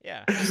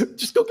 Yeah,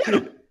 just go get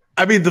them.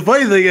 I mean, the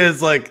funny thing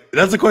is, like,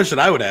 that's a question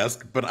I would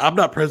ask, but I'm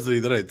not president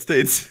of the United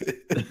States.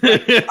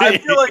 I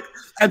feel like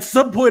at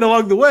some point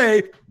along the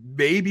way,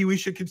 maybe we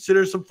should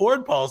consider some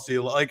foreign policy.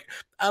 Like,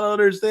 I don't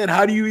understand.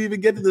 How do you even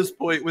get to this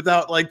point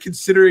without, like,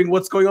 considering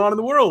what's going on in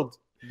the world?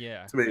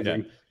 Yeah. It's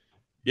amazing.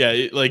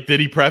 Yeah, like, did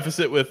he preface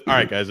it with, all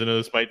right, guys, I know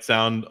this might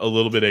sound a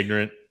little bit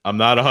ignorant. I'm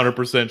not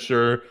 100%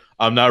 sure.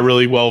 I'm not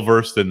really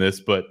well-versed in this,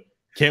 but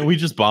can't we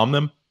just bomb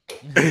them?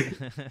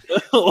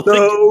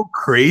 So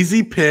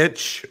crazy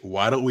pitch.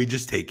 Why don't we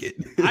just take it?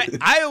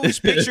 I always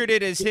pictured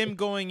it as him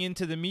going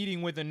into the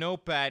meeting with a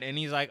notepad, and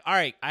he's like, all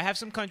right, I have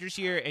some countries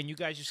here, and you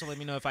guys just let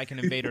me know if I can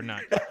invade or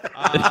not.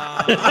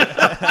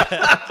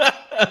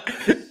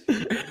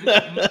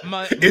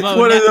 It's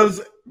one of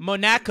those.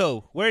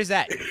 Monaco. Where is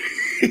that?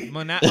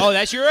 Oh,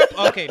 that's Europe?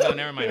 Okay, no,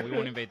 never mind. We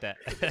won't invade that.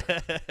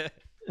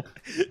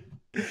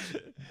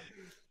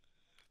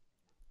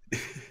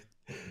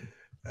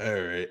 All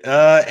right.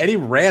 Any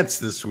rants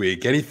this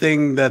week?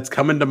 Anything that's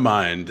coming to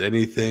mind?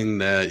 Anything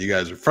that you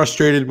guys are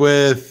frustrated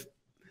with?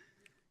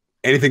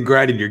 Anything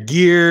grinding your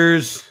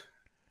gears?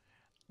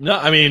 No,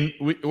 I mean,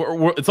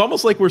 it's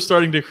almost like we're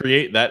starting to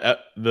create that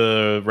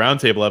the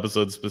roundtable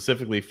episode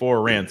specifically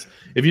for rants.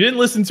 If you didn't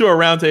listen to our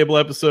roundtable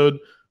episode,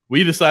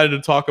 we decided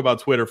to talk about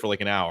Twitter for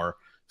like an hour.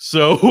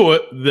 So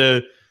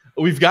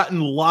we've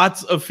gotten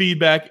lots of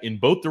feedback in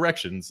both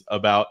directions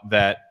about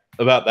that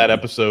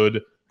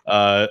episode.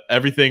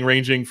 Everything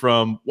ranging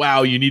from,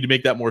 wow, you need to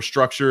make that more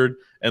structured,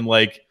 and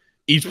like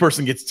each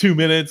person gets 2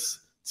 minutes,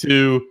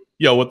 to,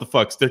 yo, what the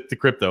fuck, stick to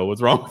crypto,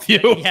 what's wrong with you?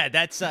 Yeah,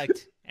 that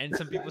sucked. And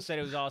some people said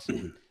it was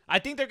awesome. I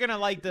think they're gonna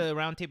like the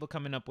roundtable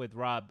coming up with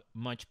Rob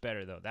much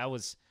better though. That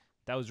was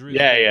really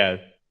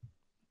good.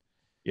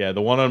 Yeah.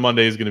 The one on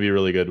Monday is gonna be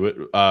really good.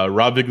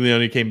 Rob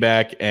Viglione came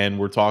back, and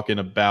we're talking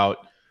about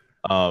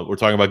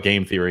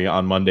game theory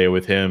on Monday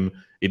with him.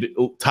 It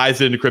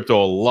ties into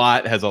crypto a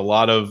lot, has a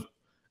lot of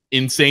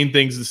insane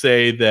things to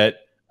say that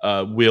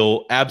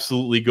will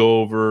absolutely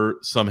go over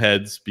some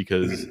heads,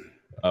 because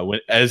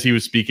as he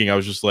was speaking, I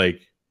was just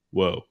like,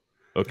 whoa,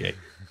 okay.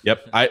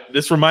 Yep.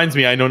 This reminds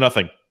me, I know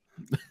nothing.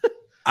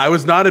 I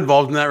was not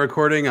involved in that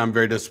recording. I'm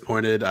very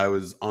disappointed. I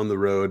was on the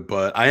road,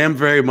 but I am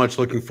very much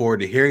looking forward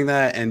to hearing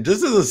that. And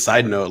just as a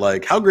side note,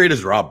 like, how great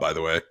is Rob, by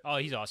the way? Oh,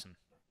 he's awesome.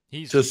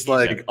 He's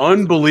like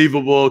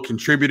unbelievable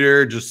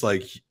contributor, just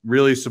like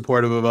really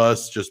supportive of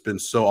us. Just been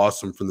so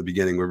awesome from the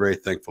beginning. We're very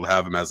thankful to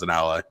have him as an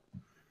ally.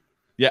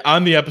 Yeah,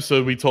 on the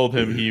episode, we told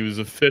him he was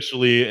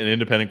officially an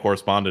independent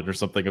correspondent or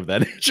something of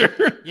that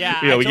nature. Yeah,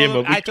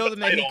 I told him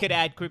that he could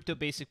add Crypto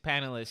Basic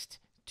Panelist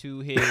to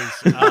his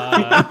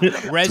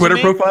resume. Twitter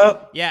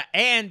profile. Yeah,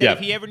 and if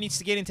he ever needs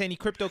to get into any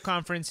crypto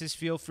conferences,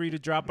 feel free to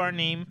drop our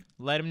name.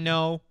 Let him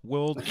know.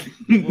 We'll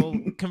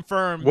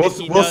confirm. We'll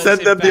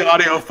send them the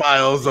audio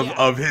files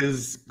of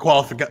his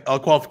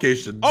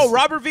qualifications. Oh,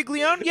 Robert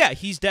Viglione? Yeah,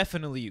 he's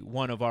definitely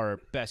one of our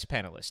best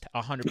panelists.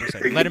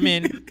 100%. Let him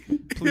in.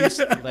 Please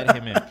let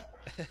him in.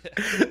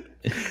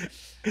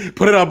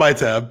 Put it on my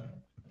tab.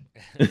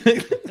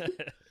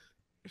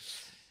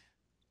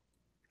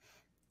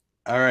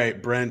 All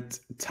right, Brent,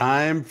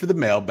 time for the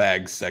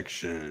mailbag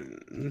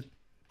section.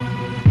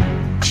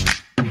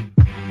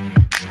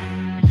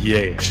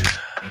 Yeah.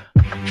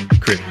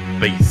 Crypt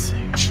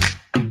Basic.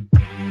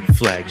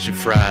 Flagship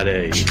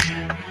Friday.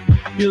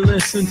 You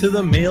listen to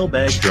the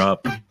mailbag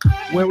drop,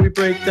 where we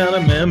break down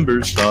a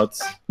member's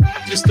thoughts.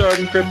 Just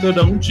starting crypto,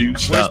 don't you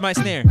stop. Where's my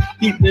snare?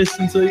 Keep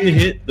listening till you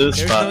hit the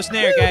spot. There's no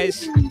snare,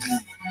 guys.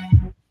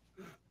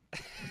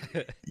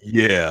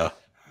 Yeah.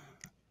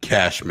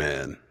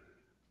 Cashman.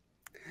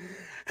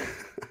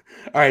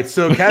 All right,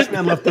 so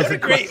Cashman left us a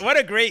question. What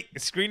a great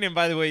screening,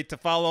 by the way, to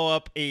follow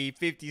up a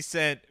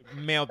 50-cent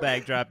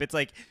mailbag drop. It's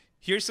like,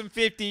 here's some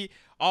 50.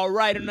 All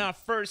right, and our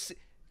first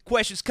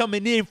questions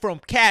coming in from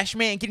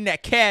Cashman, getting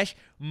that cash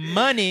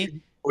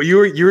money. Well,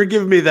 you were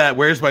giving me that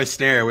 "Where's my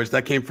snare," which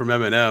that came from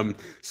Eminem.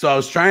 So I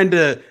was trying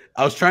to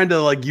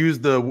like use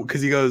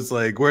because he goes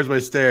like "Where's my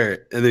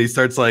snare," and then he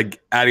starts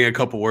like adding a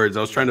couple words. I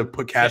was trying to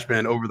put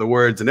Cashman over the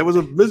words, and it was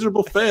a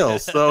miserable fail.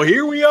 So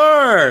here we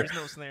are. There's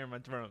no snare in my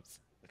drums.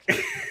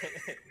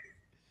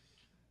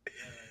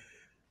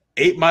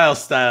 8 Mile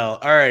style.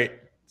 All right.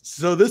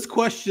 So this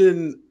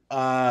question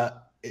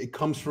it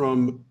comes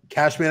from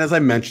Cashman, as I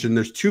mentioned.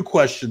 There's two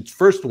questions.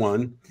 First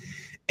one.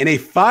 In a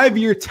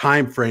 5-year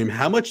time frame,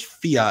 how much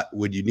fiat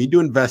would you need to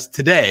invest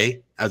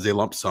today as a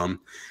lump sum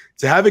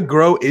to have it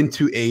grow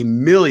into $1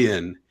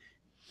 million?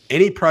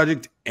 Any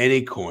project,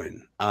 any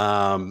coin.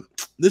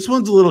 This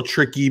one's a little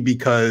tricky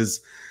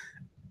because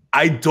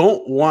I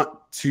don't want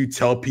to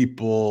tell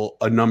people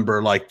a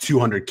number like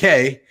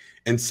 200K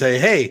and say,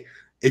 hey,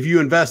 if you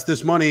invest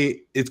this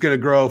money, it's going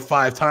to grow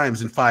 5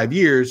 times in 5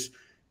 years,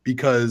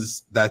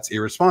 because that's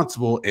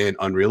irresponsible and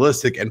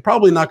unrealistic and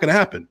probably not going to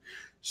happen.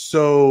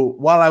 So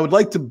while I would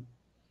like to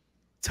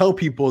tell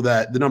people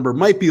that the number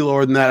might be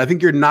lower than that, I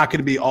think you're not going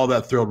to be all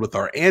that thrilled with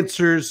our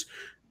answers.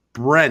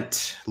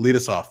 Brent, lead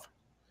us off.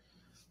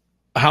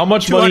 How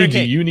much money do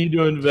 200K. you need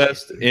to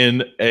invest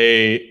in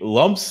a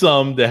lump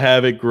sum to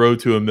have it grow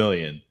to $1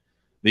 million?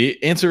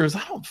 The answer is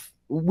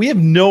we have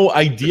no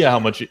idea how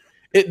much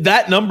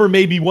that number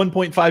may be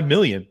 1.5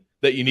 million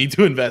that you need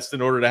to invest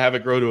in order to have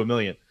it grow to $1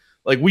 million.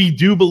 Like, we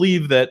do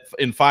believe that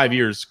in 5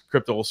 years,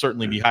 crypto will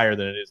certainly be higher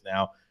than it is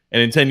now.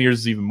 And in 10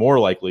 years is even more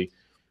likely.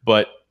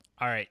 But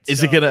All right.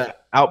 is it going to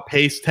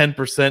outpace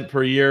 10%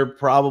 per year?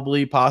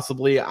 Probably,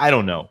 possibly. I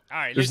don't know. All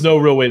right. There's no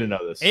real way to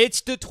know this.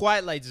 It's the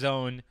Twilight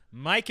Zone.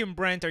 Mike and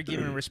Brent are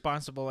giving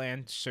responsible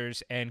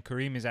answers, and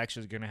Kareem is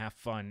actually going to have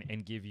fun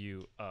and give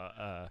you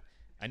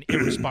an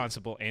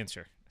irresponsible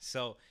answer.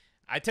 So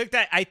I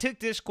took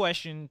this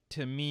question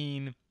to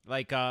mean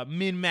like a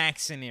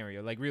min-max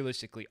scenario, like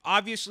realistically.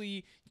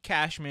 Obviously,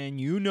 Cashman,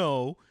 you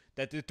know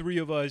that the three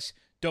of us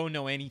don't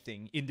know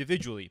anything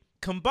individually.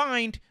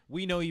 Combined,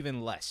 we know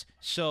even less.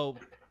 So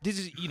this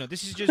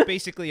is just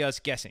basically us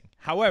guessing.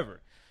 However,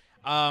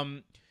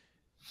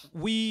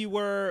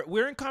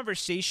 we're in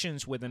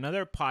conversations with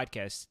another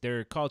podcast.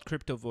 They're called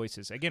Crypto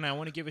Voices. Again, I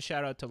want to give a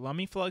shout out to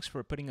Lummy Flux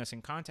for putting us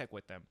in contact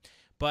with them.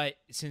 But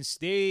since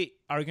they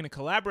are going to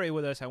collaborate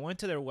with us, I went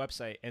to their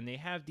website and they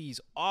have these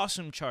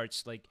awesome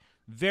charts, like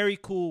very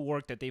cool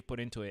work that they put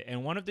into it.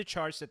 And one of the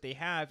charts that they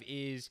have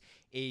is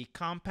a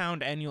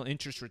compound annual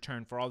interest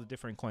return for all the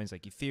different coins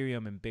like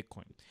Ethereum and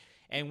Bitcoin.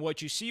 And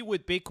what you see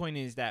with Bitcoin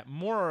is that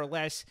more or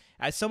less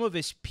at some of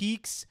its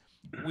peaks,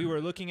 we were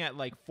looking at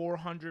like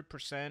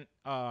 400%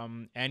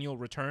 annual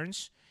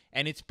returns.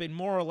 And it's been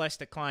more or less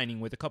declining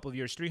with a couple of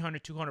years,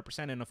 300,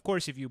 200%. And of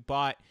course, if you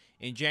bought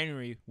in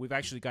January, we've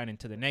actually gotten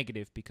into the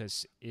negative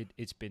because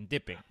it's been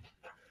dipping.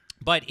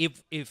 But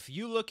if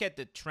you look at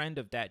the trend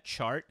of that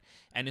chart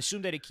and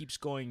assume that it keeps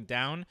going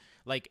down,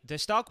 like the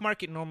stock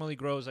market normally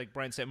grows, like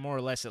Brent said, more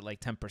or less at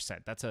like 10%.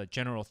 That's a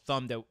general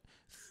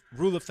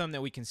rule of thumb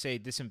that we can say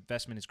this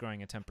investment is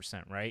growing at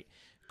 10%, right?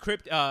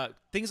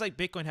 Things like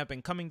Bitcoin have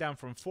been coming down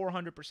from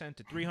 400%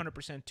 to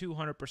 300%,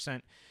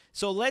 200%.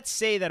 So let's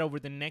say that over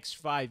the next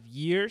 5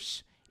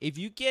 years, if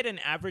you get an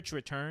average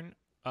return,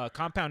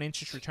 compound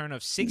interest return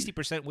of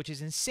 60%, which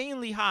is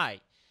insanely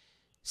high,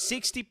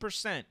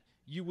 60%,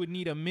 you would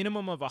need a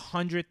minimum of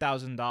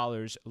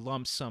 $100,000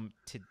 lump sum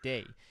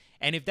today.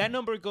 And if that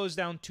number goes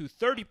down to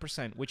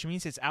 30%, which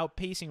means it's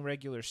outpacing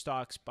regular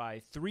stocks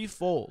by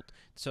threefold,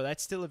 so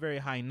that's still a very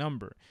high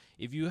number.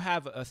 If you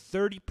have a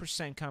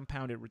 30%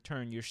 compounded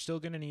return, you're still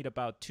going to need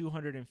about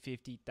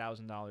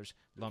 $250,000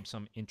 lump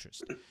sum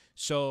interest.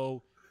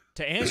 So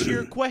to answer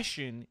your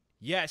question,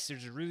 yes,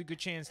 there's a really good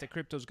chance that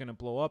crypto is going to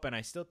blow up, and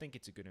I still think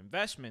it's a good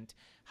investment.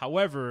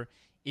 However,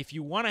 if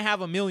you want to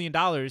have $1 million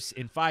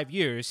in 5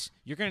 years,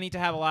 you're going to need to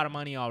have a lot of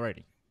money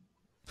already.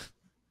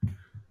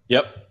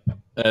 Yep,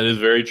 that is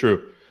very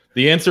true.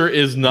 The answer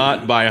is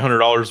not buy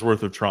 $100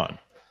 worth of Tron.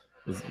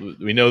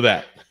 We know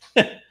that.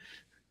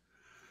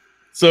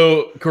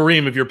 So,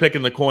 Kareem, if you're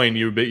picking the coin,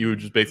 you would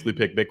just basically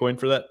pick Bitcoin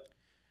for that?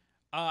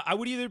 I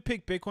would either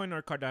pick Bitcoin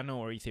or Cardano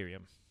or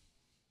Ethereum.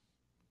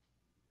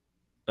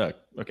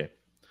 Okay.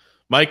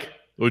 Mike,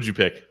 what would you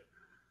pick?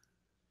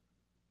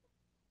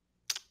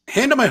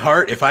 Hand on my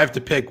heart, if I have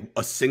to pick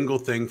a single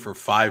thing for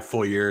 5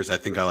 full years, I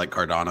think I like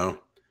Cardano.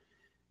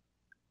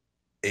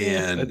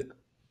 And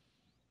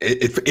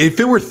if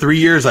it were 3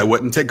 years, I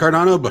wouldn't take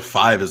Cardano, but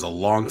 5 is a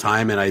long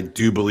time. And I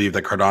do believe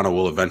that Cardano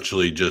will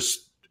eventually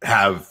just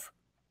have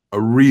a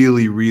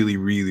really, really,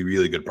 really,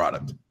 really good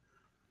product.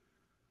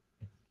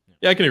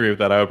 Yeah, I can agree with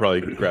that. I would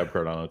probably grab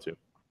Cardano too.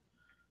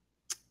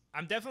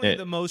 I'm definitely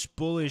the most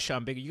bullish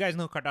on Bitcoin. You guys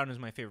know Cardano is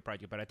my favorite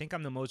project, but I think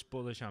I'm the most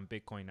bullish on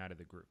Bitcoin out of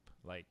the group.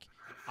 Like,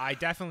 I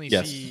definitely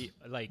see,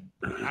 like,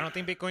 I don't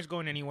think Bitcoin's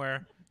going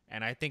anywhere,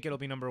 and I think it'll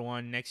be number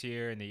one next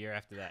year and the year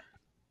after that.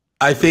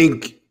 I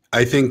think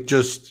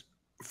just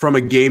from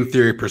a game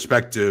theory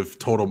perspective,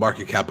 total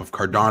market cap of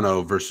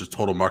Cardano versus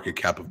total market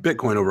cap of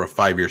Bitcoin over a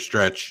 5-year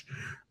stretch,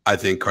 I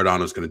think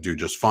Cardano's going to do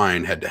just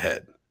fine head to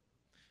head.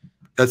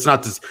 That's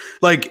not this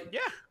like Yeah.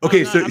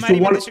 okay. I'm not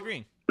even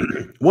disagreeing.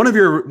 One of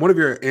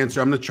your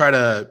answer. I'm going to try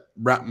to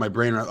wrap my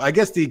brain around. I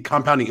guess the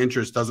compounding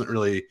interest doesn't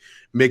really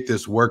make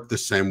this work the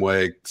same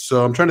way.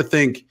 So I'm trying to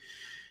think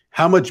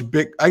how much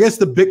I guess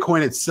the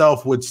Bitcoin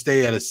itself would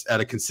stay at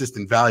a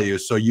consistent value.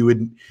 So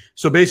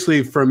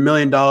basically for $1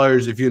 million,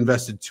 if you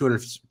invested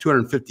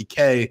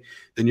 250K,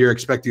 then you're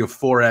expecting a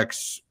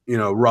 4x,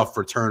 rough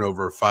return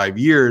over 5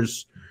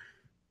 years.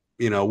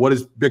 What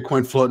is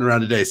Bitcoin floating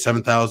around today?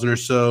 7,000 or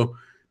so.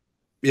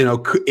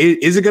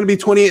 Is it going to be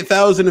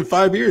 28,000 in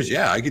 5 years?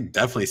 Yeah, I could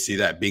definitely see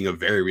that being a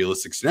very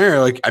realistic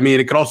scenario. It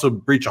could also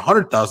breach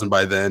 100,000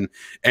 by then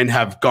and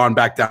have gone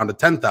back down to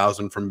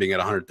 10,000 from being at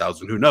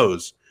 100,000. Who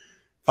knows?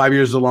 5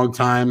 years is a long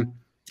time.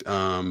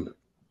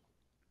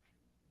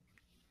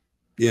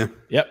 Yeah.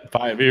 Yep.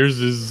 5 years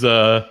is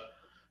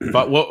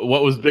what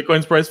was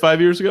Bitcoin's price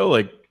 5 years ago?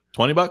 Like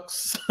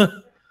 $20.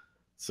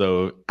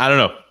 So I don't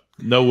know.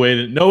 No way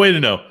to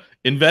know.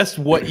 Invest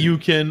what you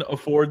can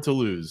afford to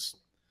lose.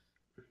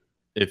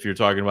 If you're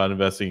talking about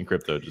investing in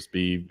crypto, just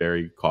be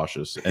very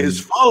cautious. And his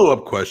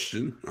follow-up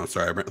question. Oh,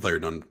 sorry, I thought you were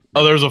done.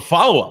 Oh, there's a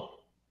follow-up.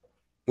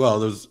 Well,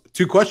 there's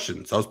 2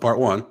 questions. That was part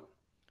 1.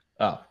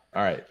 Oh, all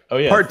right. Oh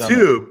yeah. Part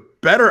 2.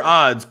 Better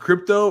odds,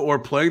 crypto or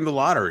playing the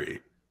lottery?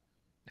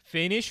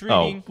 Finish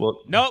reading. Oh, well,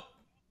 nope.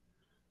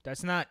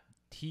 That's not.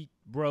 He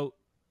wrote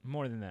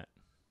more than that.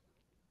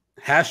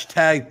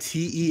 Hashtag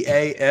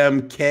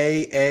TEAMKARIM.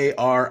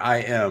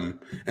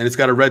 And it's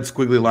got a red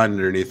squiggly line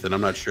underneath it.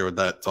 I'm not sure what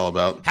that's all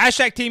about.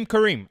 Hashtag Team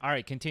Kareem. All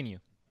right, continue.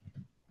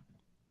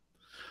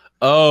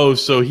 Oh,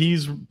 so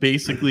he's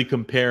basically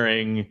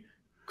comparing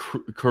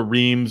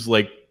Kareem's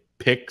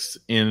picks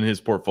in his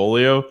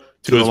portfolio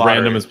to as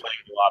random as playing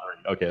the lottery.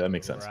 Okay, that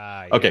makes sense.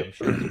 Right, Okay,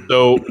 sure.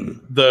 so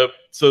the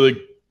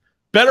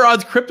better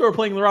odds crypto or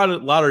playing the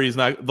lottery is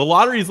not. The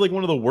lottery is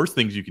one of the worst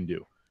things you can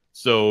do.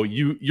 So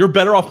you're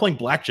better off playing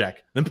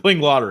blackjack than playing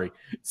lottery.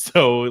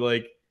 So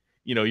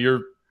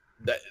you're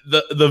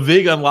the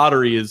vig on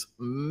lottery is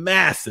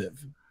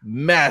massive.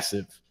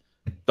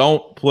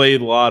 Don't play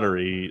the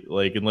lottery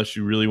unless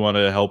you really want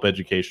to help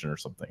education or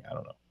something. I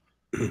don't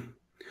know.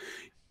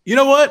 You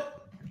know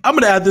what? I'm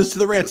going to add this to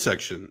the rant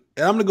section.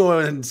 And I'm going to go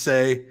ahead and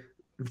say,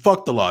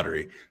 fuck the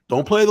lottery.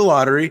 Don't play the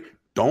lottery.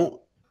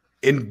 Don't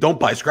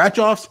buy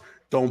scratch-offs.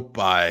 Don't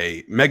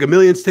buy Mega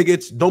Millions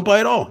tickets. Don't buy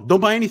it all. Don't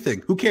buy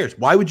anything. Who cares?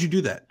 Why would you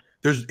do that?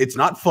 It's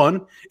not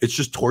fun. It's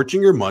just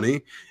torching your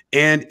money.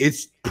 And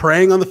it's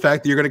preying on the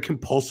fact that you're going to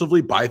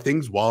compulsively buy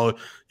things while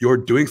you're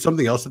doing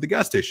something else at the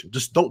gas station.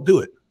 Just don't do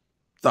it.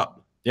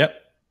 Stop. Yep.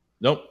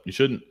 Nope, you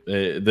shouldn't.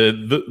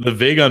 The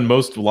vig on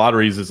most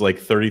lotteries is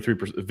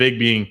 33%. Vig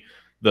being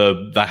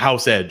the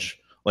house edge.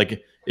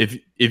 If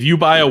you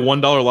buy a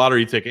 $1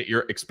 lottery ticket,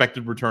 your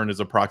expected return is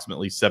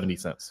approximately 70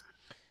 cents.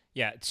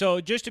 Yeah.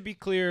 So just to be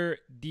clear,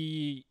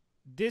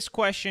 this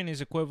question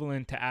is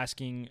equivalent to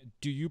asking,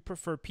 do you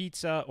prefer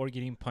pizza or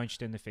getting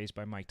punched in the face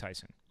by Mike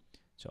Tyson?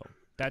 So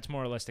that's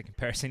more or less the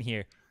comparison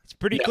here. It's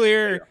pretty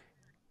clear. Yeah.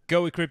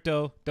 Go with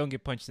crypto. Don't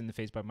get punched in the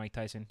face by Mike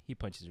Tyson. He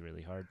punches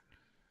really hard.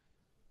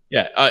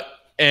 Yeah.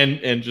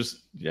 And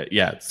just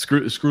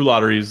screw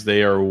lotteries.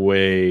 They are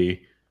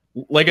way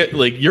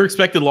your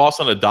expected loss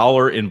on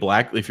 $1 in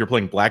if you're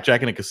playing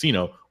blackjack in a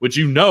casino, which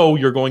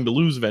you're going to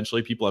lose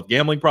eventually. People have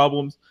gambling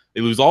problems. They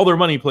lose all their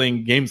money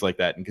playing games like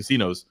that in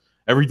casinos.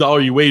 Every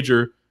dollar you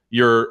wager,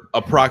 your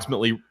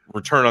approximately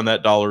return on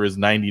that dollar is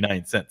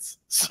 99 cents.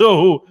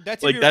 So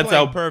that's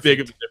how perfect. Big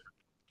of a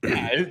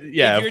difference.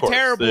 Yeah, if you're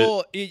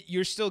terrible,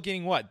 you're still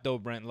getting what though,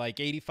 Brent?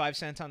 85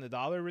 cents on the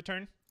dollar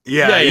return?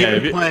 Yeah.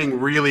 If you're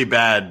playing really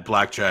bad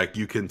blackjack,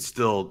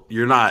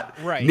 you're not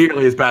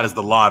nearly as bad as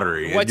the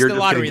lottery. What's the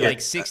lottery?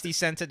 60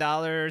 cents a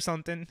dollar or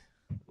something?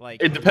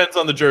 It depends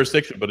on the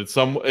jurisdiction, but it's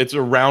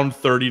around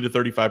 30 to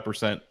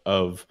 35%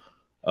 of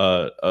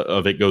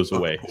it goes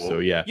away. Cool. So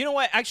yeah. You know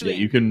what? Actually,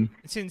 you can.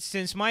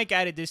 Since Mike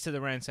added this to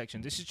the rant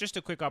section, this is just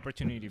a quick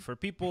opportunity for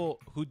people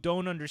who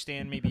don't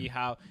understand maybe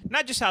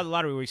not just how the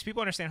lottery works.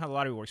 People understand how the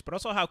lottery works, but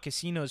also how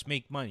casinos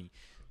make money.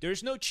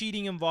 There's no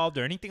cheating involved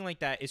or anything like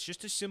that. It's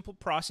just a simple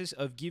process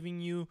of giving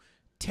you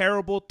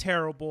terrible,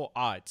 terrible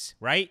odds,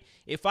 right?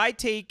 If I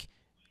take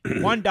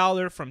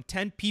 $1 from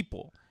 10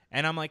 people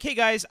and I'm like, hey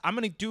guys, I'm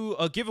going to do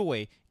a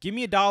giveaway. Give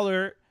me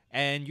 $1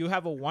 and you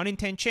have a 1 in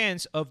 10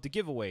 chance of the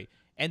giveaway.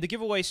 And the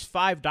giveaway is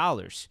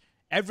 $5.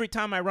 Every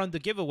time I run the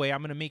giveaway, I'm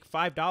going to make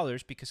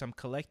 $5 because I'm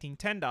collecting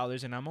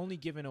 $10 and I'm only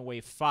giving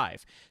away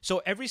 5.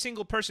 So every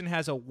single person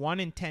has a 1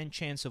 in 10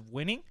 chance of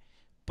winning.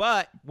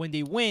 But when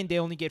they win, they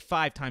only get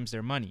 5 times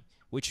their money,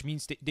 which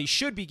means they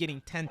should be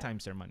getting 10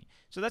 times their money.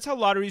 So that's how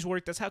lotteries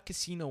work. That's how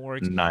casino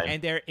works. 9.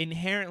 And they're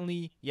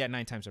inherently,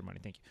 9 times their money.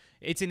 Thank you.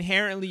 It's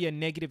inherently a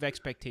negative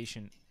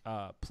expectation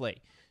play.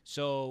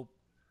 So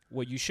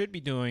what you should be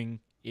doing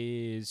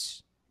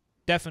is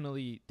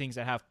definitely things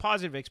that have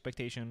positive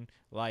expectation,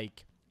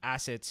 like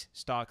assets,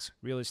 stocks,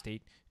 real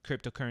estate,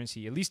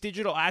 cryptocurrency. At least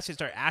digital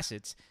assets are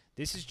assets.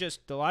 This is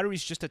just the lottery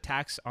is just a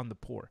tax on the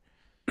poor.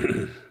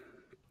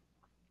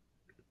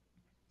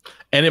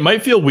 And it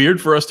might feel weird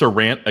for us to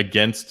rant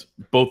against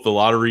both the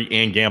lottery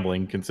and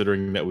gambling,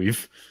 considering that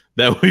we've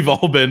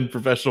all been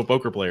professional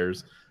poker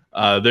players.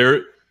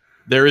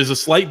 There is a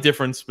slight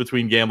difference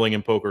between gambling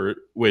and poker,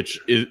 which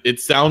it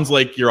sounds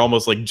like you're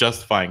almost like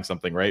justifying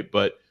something, right?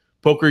 But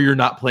poker, you're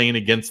not playing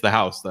against the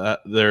house.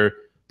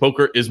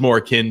 Poker is more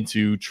akin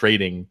to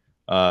trading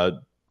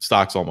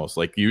stocks, almost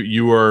like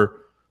you are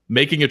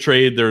making a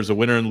trade. There's a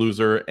winner and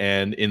loser,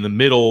 and in the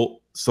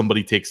middle,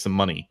 somebody takes some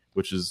money,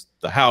 which is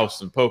the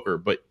house and poker.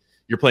 But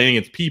you're playing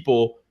against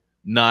people,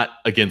 not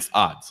against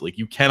odds. Like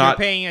you cannot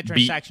You're paying a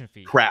transaction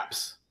fee.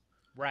 Craps.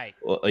 Right.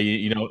 Well,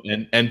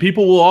 and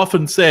people will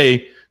often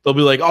say, they'll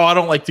be like, "Oh, I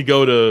don't like to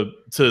go to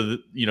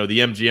the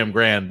MGM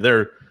Grand.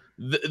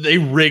 They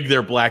rig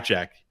their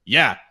blackjack."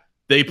 Yeah,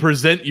 they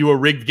present you a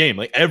rigged game.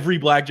 Like every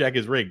blackjack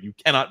is rigged. You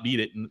cannot beat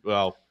it.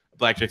 Well,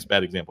 blackjack's a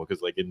bad example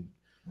because like in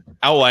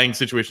outlying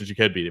situations you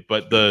can beat it,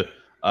 but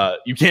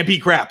you can't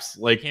beat craps.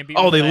 Like, they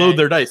load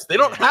their dice. They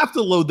don't have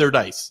to load their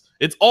dice.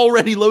 It's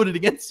already loaded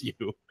against you.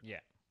 Yeah.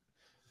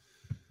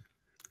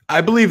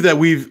 I believe that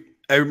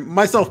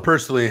myself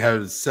personally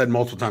have said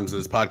multiple times in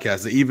this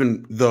podcast that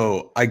even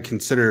though I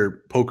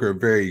consider poker a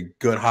very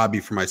good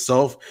hobby for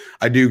myself,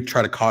 I do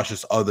try to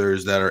cautious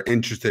others that are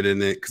interested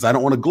in it because I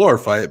don't want to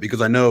glorify it, because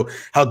I know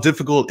how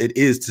difficult it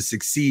is to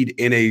succeed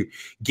in a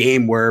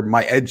game where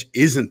my edge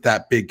isn't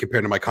that big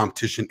compared to my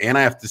competition, and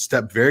I have to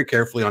step very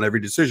carefully on every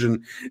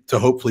decision to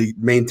hopefully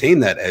maintain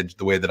that edge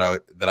the way that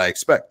I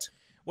expect.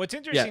 What's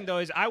interesting, though,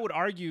 is I would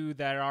argue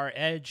that our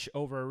edge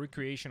over a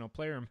recreational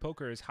player in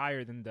poker is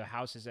higher than the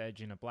house's edge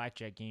in a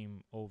blackjack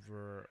game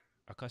over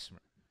a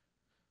customer.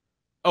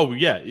 Oh,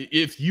 yeah.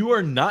 If you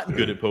are not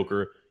good at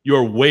poker, you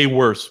are way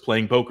worse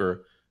playing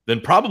poker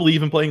than probably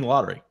even playing the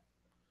lottery.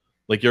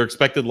 Like your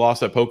expected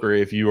loss at poker,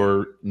 if you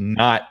are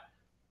not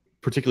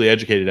particularly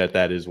educated at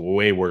that, is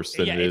way worse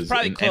than it is. It's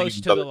probably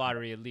close to the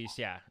lottery, at least,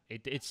 yeah.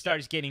 It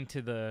starts getting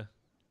to the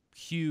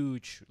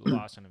huge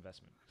loss on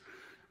investment.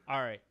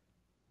 All right.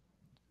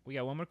 We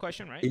got one more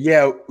question, right?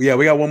 Yeah, we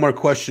got one more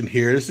question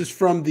here. This is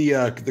from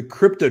the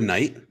Crypto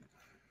Knight.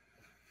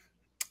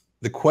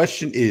 The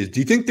question is, do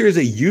you think there is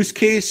a use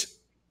case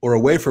or a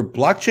way for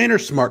blockchain or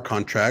smart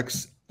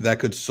contracts that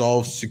could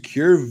solve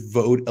secure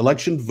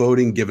election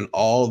voting given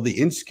all the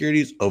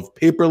insecurities of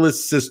paperless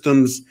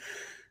systems?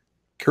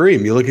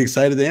 Kareem, you look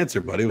excited to answer,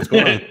 buddy. What's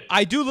going on?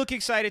 I do look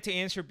excited to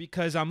answer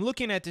because I'm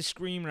looking at the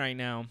screen right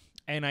now,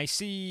 and I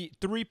see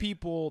three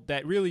people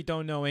that really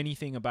don't know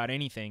anything about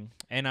anything.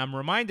 And I'm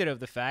reminded of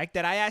the fact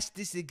that I asked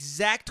this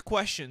exact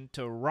question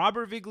to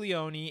Robert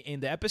Viglione in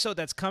the episode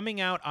that's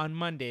coming out on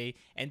Monday.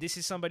 And this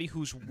is somebody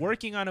who's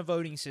working on a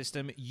voting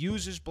system,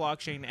 uses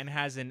blockchain, and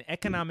has an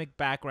economic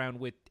background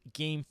with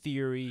game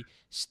theory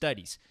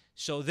studies.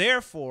 So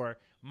therefore,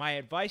 my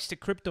advice to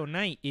Crypto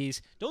Knight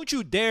is don't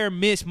you dare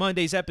miss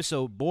Monday's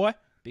episode, boy,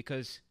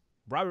 because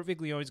Robert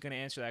Viglione is going to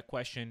answer that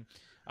question.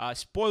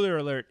 Spoiler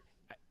alert.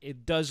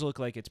 It does look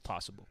like it's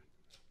possible.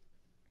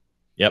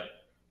 Yep.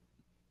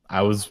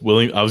 I was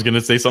going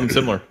to say something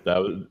similar.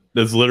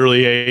 That's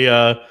literally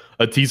a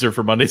teaser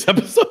for Monday's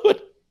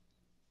episode.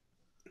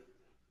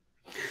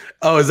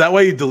 Oh, is that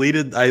why you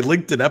deleted? I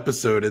linked an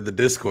episode in the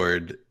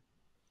Discord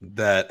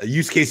that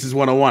Use Cases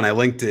 101. I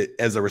linked it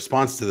as a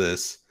response to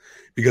this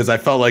because I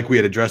felt like we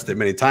had addressed it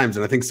many times,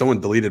 and I think someone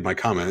deleted my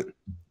comment.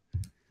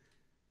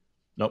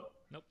 Nope.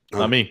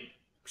 Not me.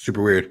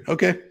 Super weird.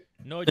 Okay.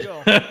 No,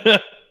 Joe.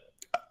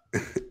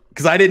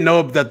 Because I didn't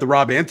know that the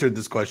Rob answered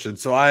this question.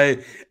 So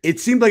it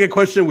seemed like a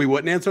question we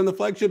wouldn't answer on the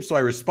flagship. So I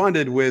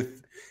responded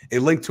with a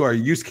link to our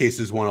Use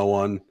Cases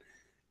 101.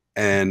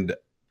 And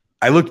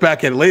I looked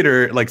back at it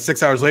later, like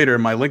 6 hours later,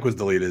 and my link was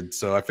deleted.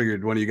 So I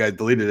figured one of you guys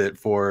deleted it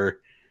for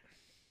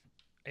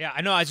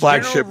I know. As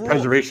flagship rule,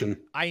 preservation.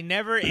 I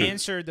never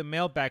answered the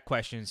mailbag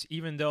questions,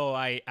 even though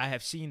I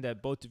have seen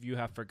that both of you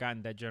have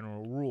forgotten that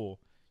general rule.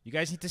 You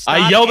guys need to stop.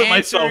 I yelled at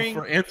myself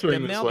for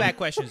answering the mailbag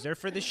questions. They're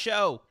for the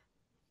show.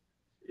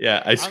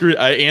 Yeah,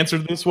 I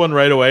answered this one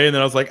right away, and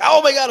then I was like,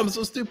 "Oh my god, I'm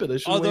so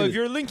stupid." Although if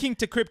you're linking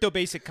to crypto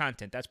basic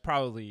content, that's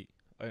probably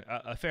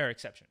a fair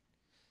exception.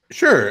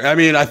 Sure. I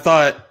mean, I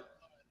thought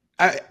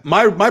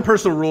my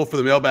personal rule for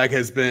the mailbag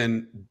has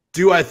been: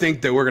 do I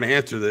think that we're going to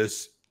answer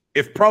this?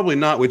 If probably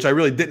not, which I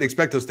really didn't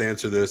expect us to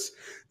answer this,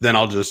 then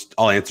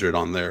I'll answer it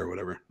on there or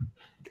whatever.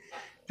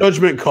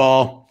 Judgment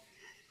call.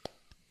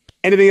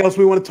 Anything else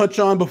we want to touch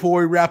on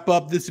before we wrap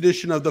up this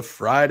edition of the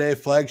Friday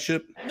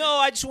flagship? No,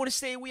 I just want to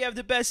say we have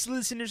the best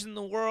listeners in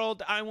the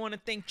world. I want to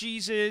thank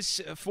Jesus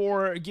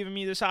for giving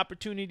me this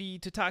opportunity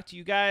to talk to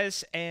you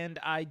guys, and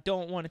I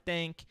don't want to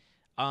thank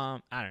I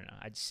don't know.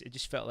 It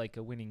just felt like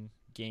a winning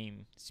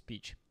game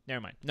speech.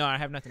 Never mind. No, I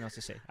have nothing else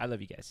to say. I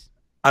love you guys.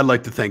 I'd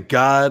like to thank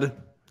God,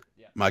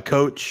 my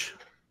coach,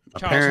 my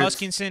Charles parents,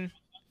 Huskinson,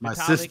 my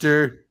Vitalik.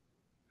 sister,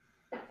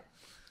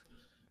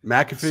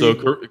 McAfee.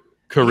 So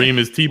Kareem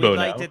is Tebow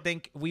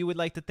now. We would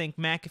like to thank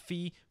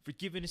McAfee for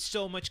giving us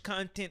so much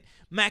content.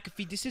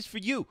 McAfee, this is for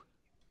you.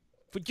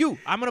 For you.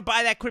 I'm going to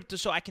buy that crypto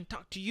so I can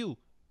talk to you.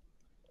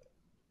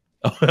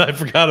 Oh, I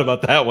forgot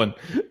about that one,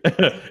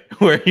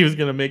 where he was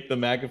gonna make the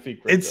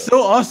McAfee crypto. It's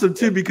so awesome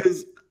too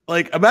because,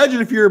 like, imagine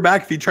if you're a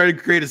McAfee trying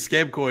to create a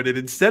scam coin, and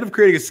instead of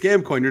creating a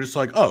scam coin, you're just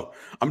like, oh,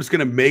 I'm just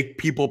gonna make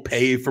people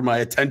pay for my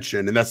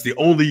attention, and that's the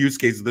only use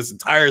case of this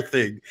entire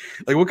thing.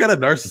 Like, what kind of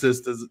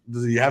narcissist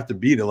does he have to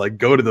be to like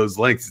go to those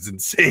lengths? It's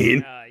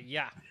insane.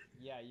 Yeah,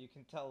 you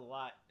can tell a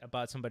lot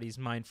about somebody's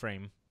mind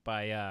frame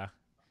by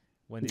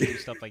when they do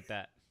stuff like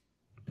that.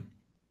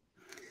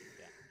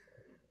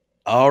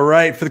 All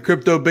right, for the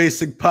Crypto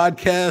Basic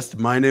Podcast,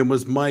 my name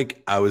was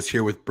Mike. I was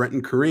here with Brent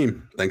and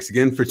Kareem. Thanks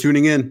again for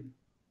tuning in.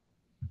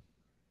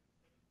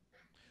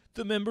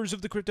 The members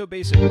of the Crypto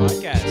Basic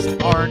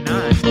Podcast are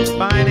not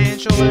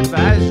financial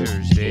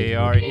advisors. They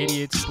are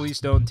idiots. Please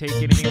don't take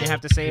anything they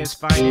have to say as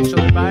financial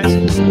advice.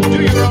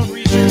 Do your own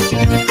research.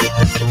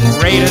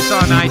 Rate us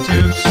on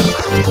iTunes.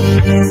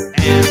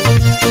 And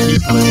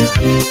keep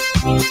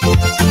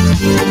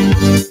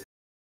listening.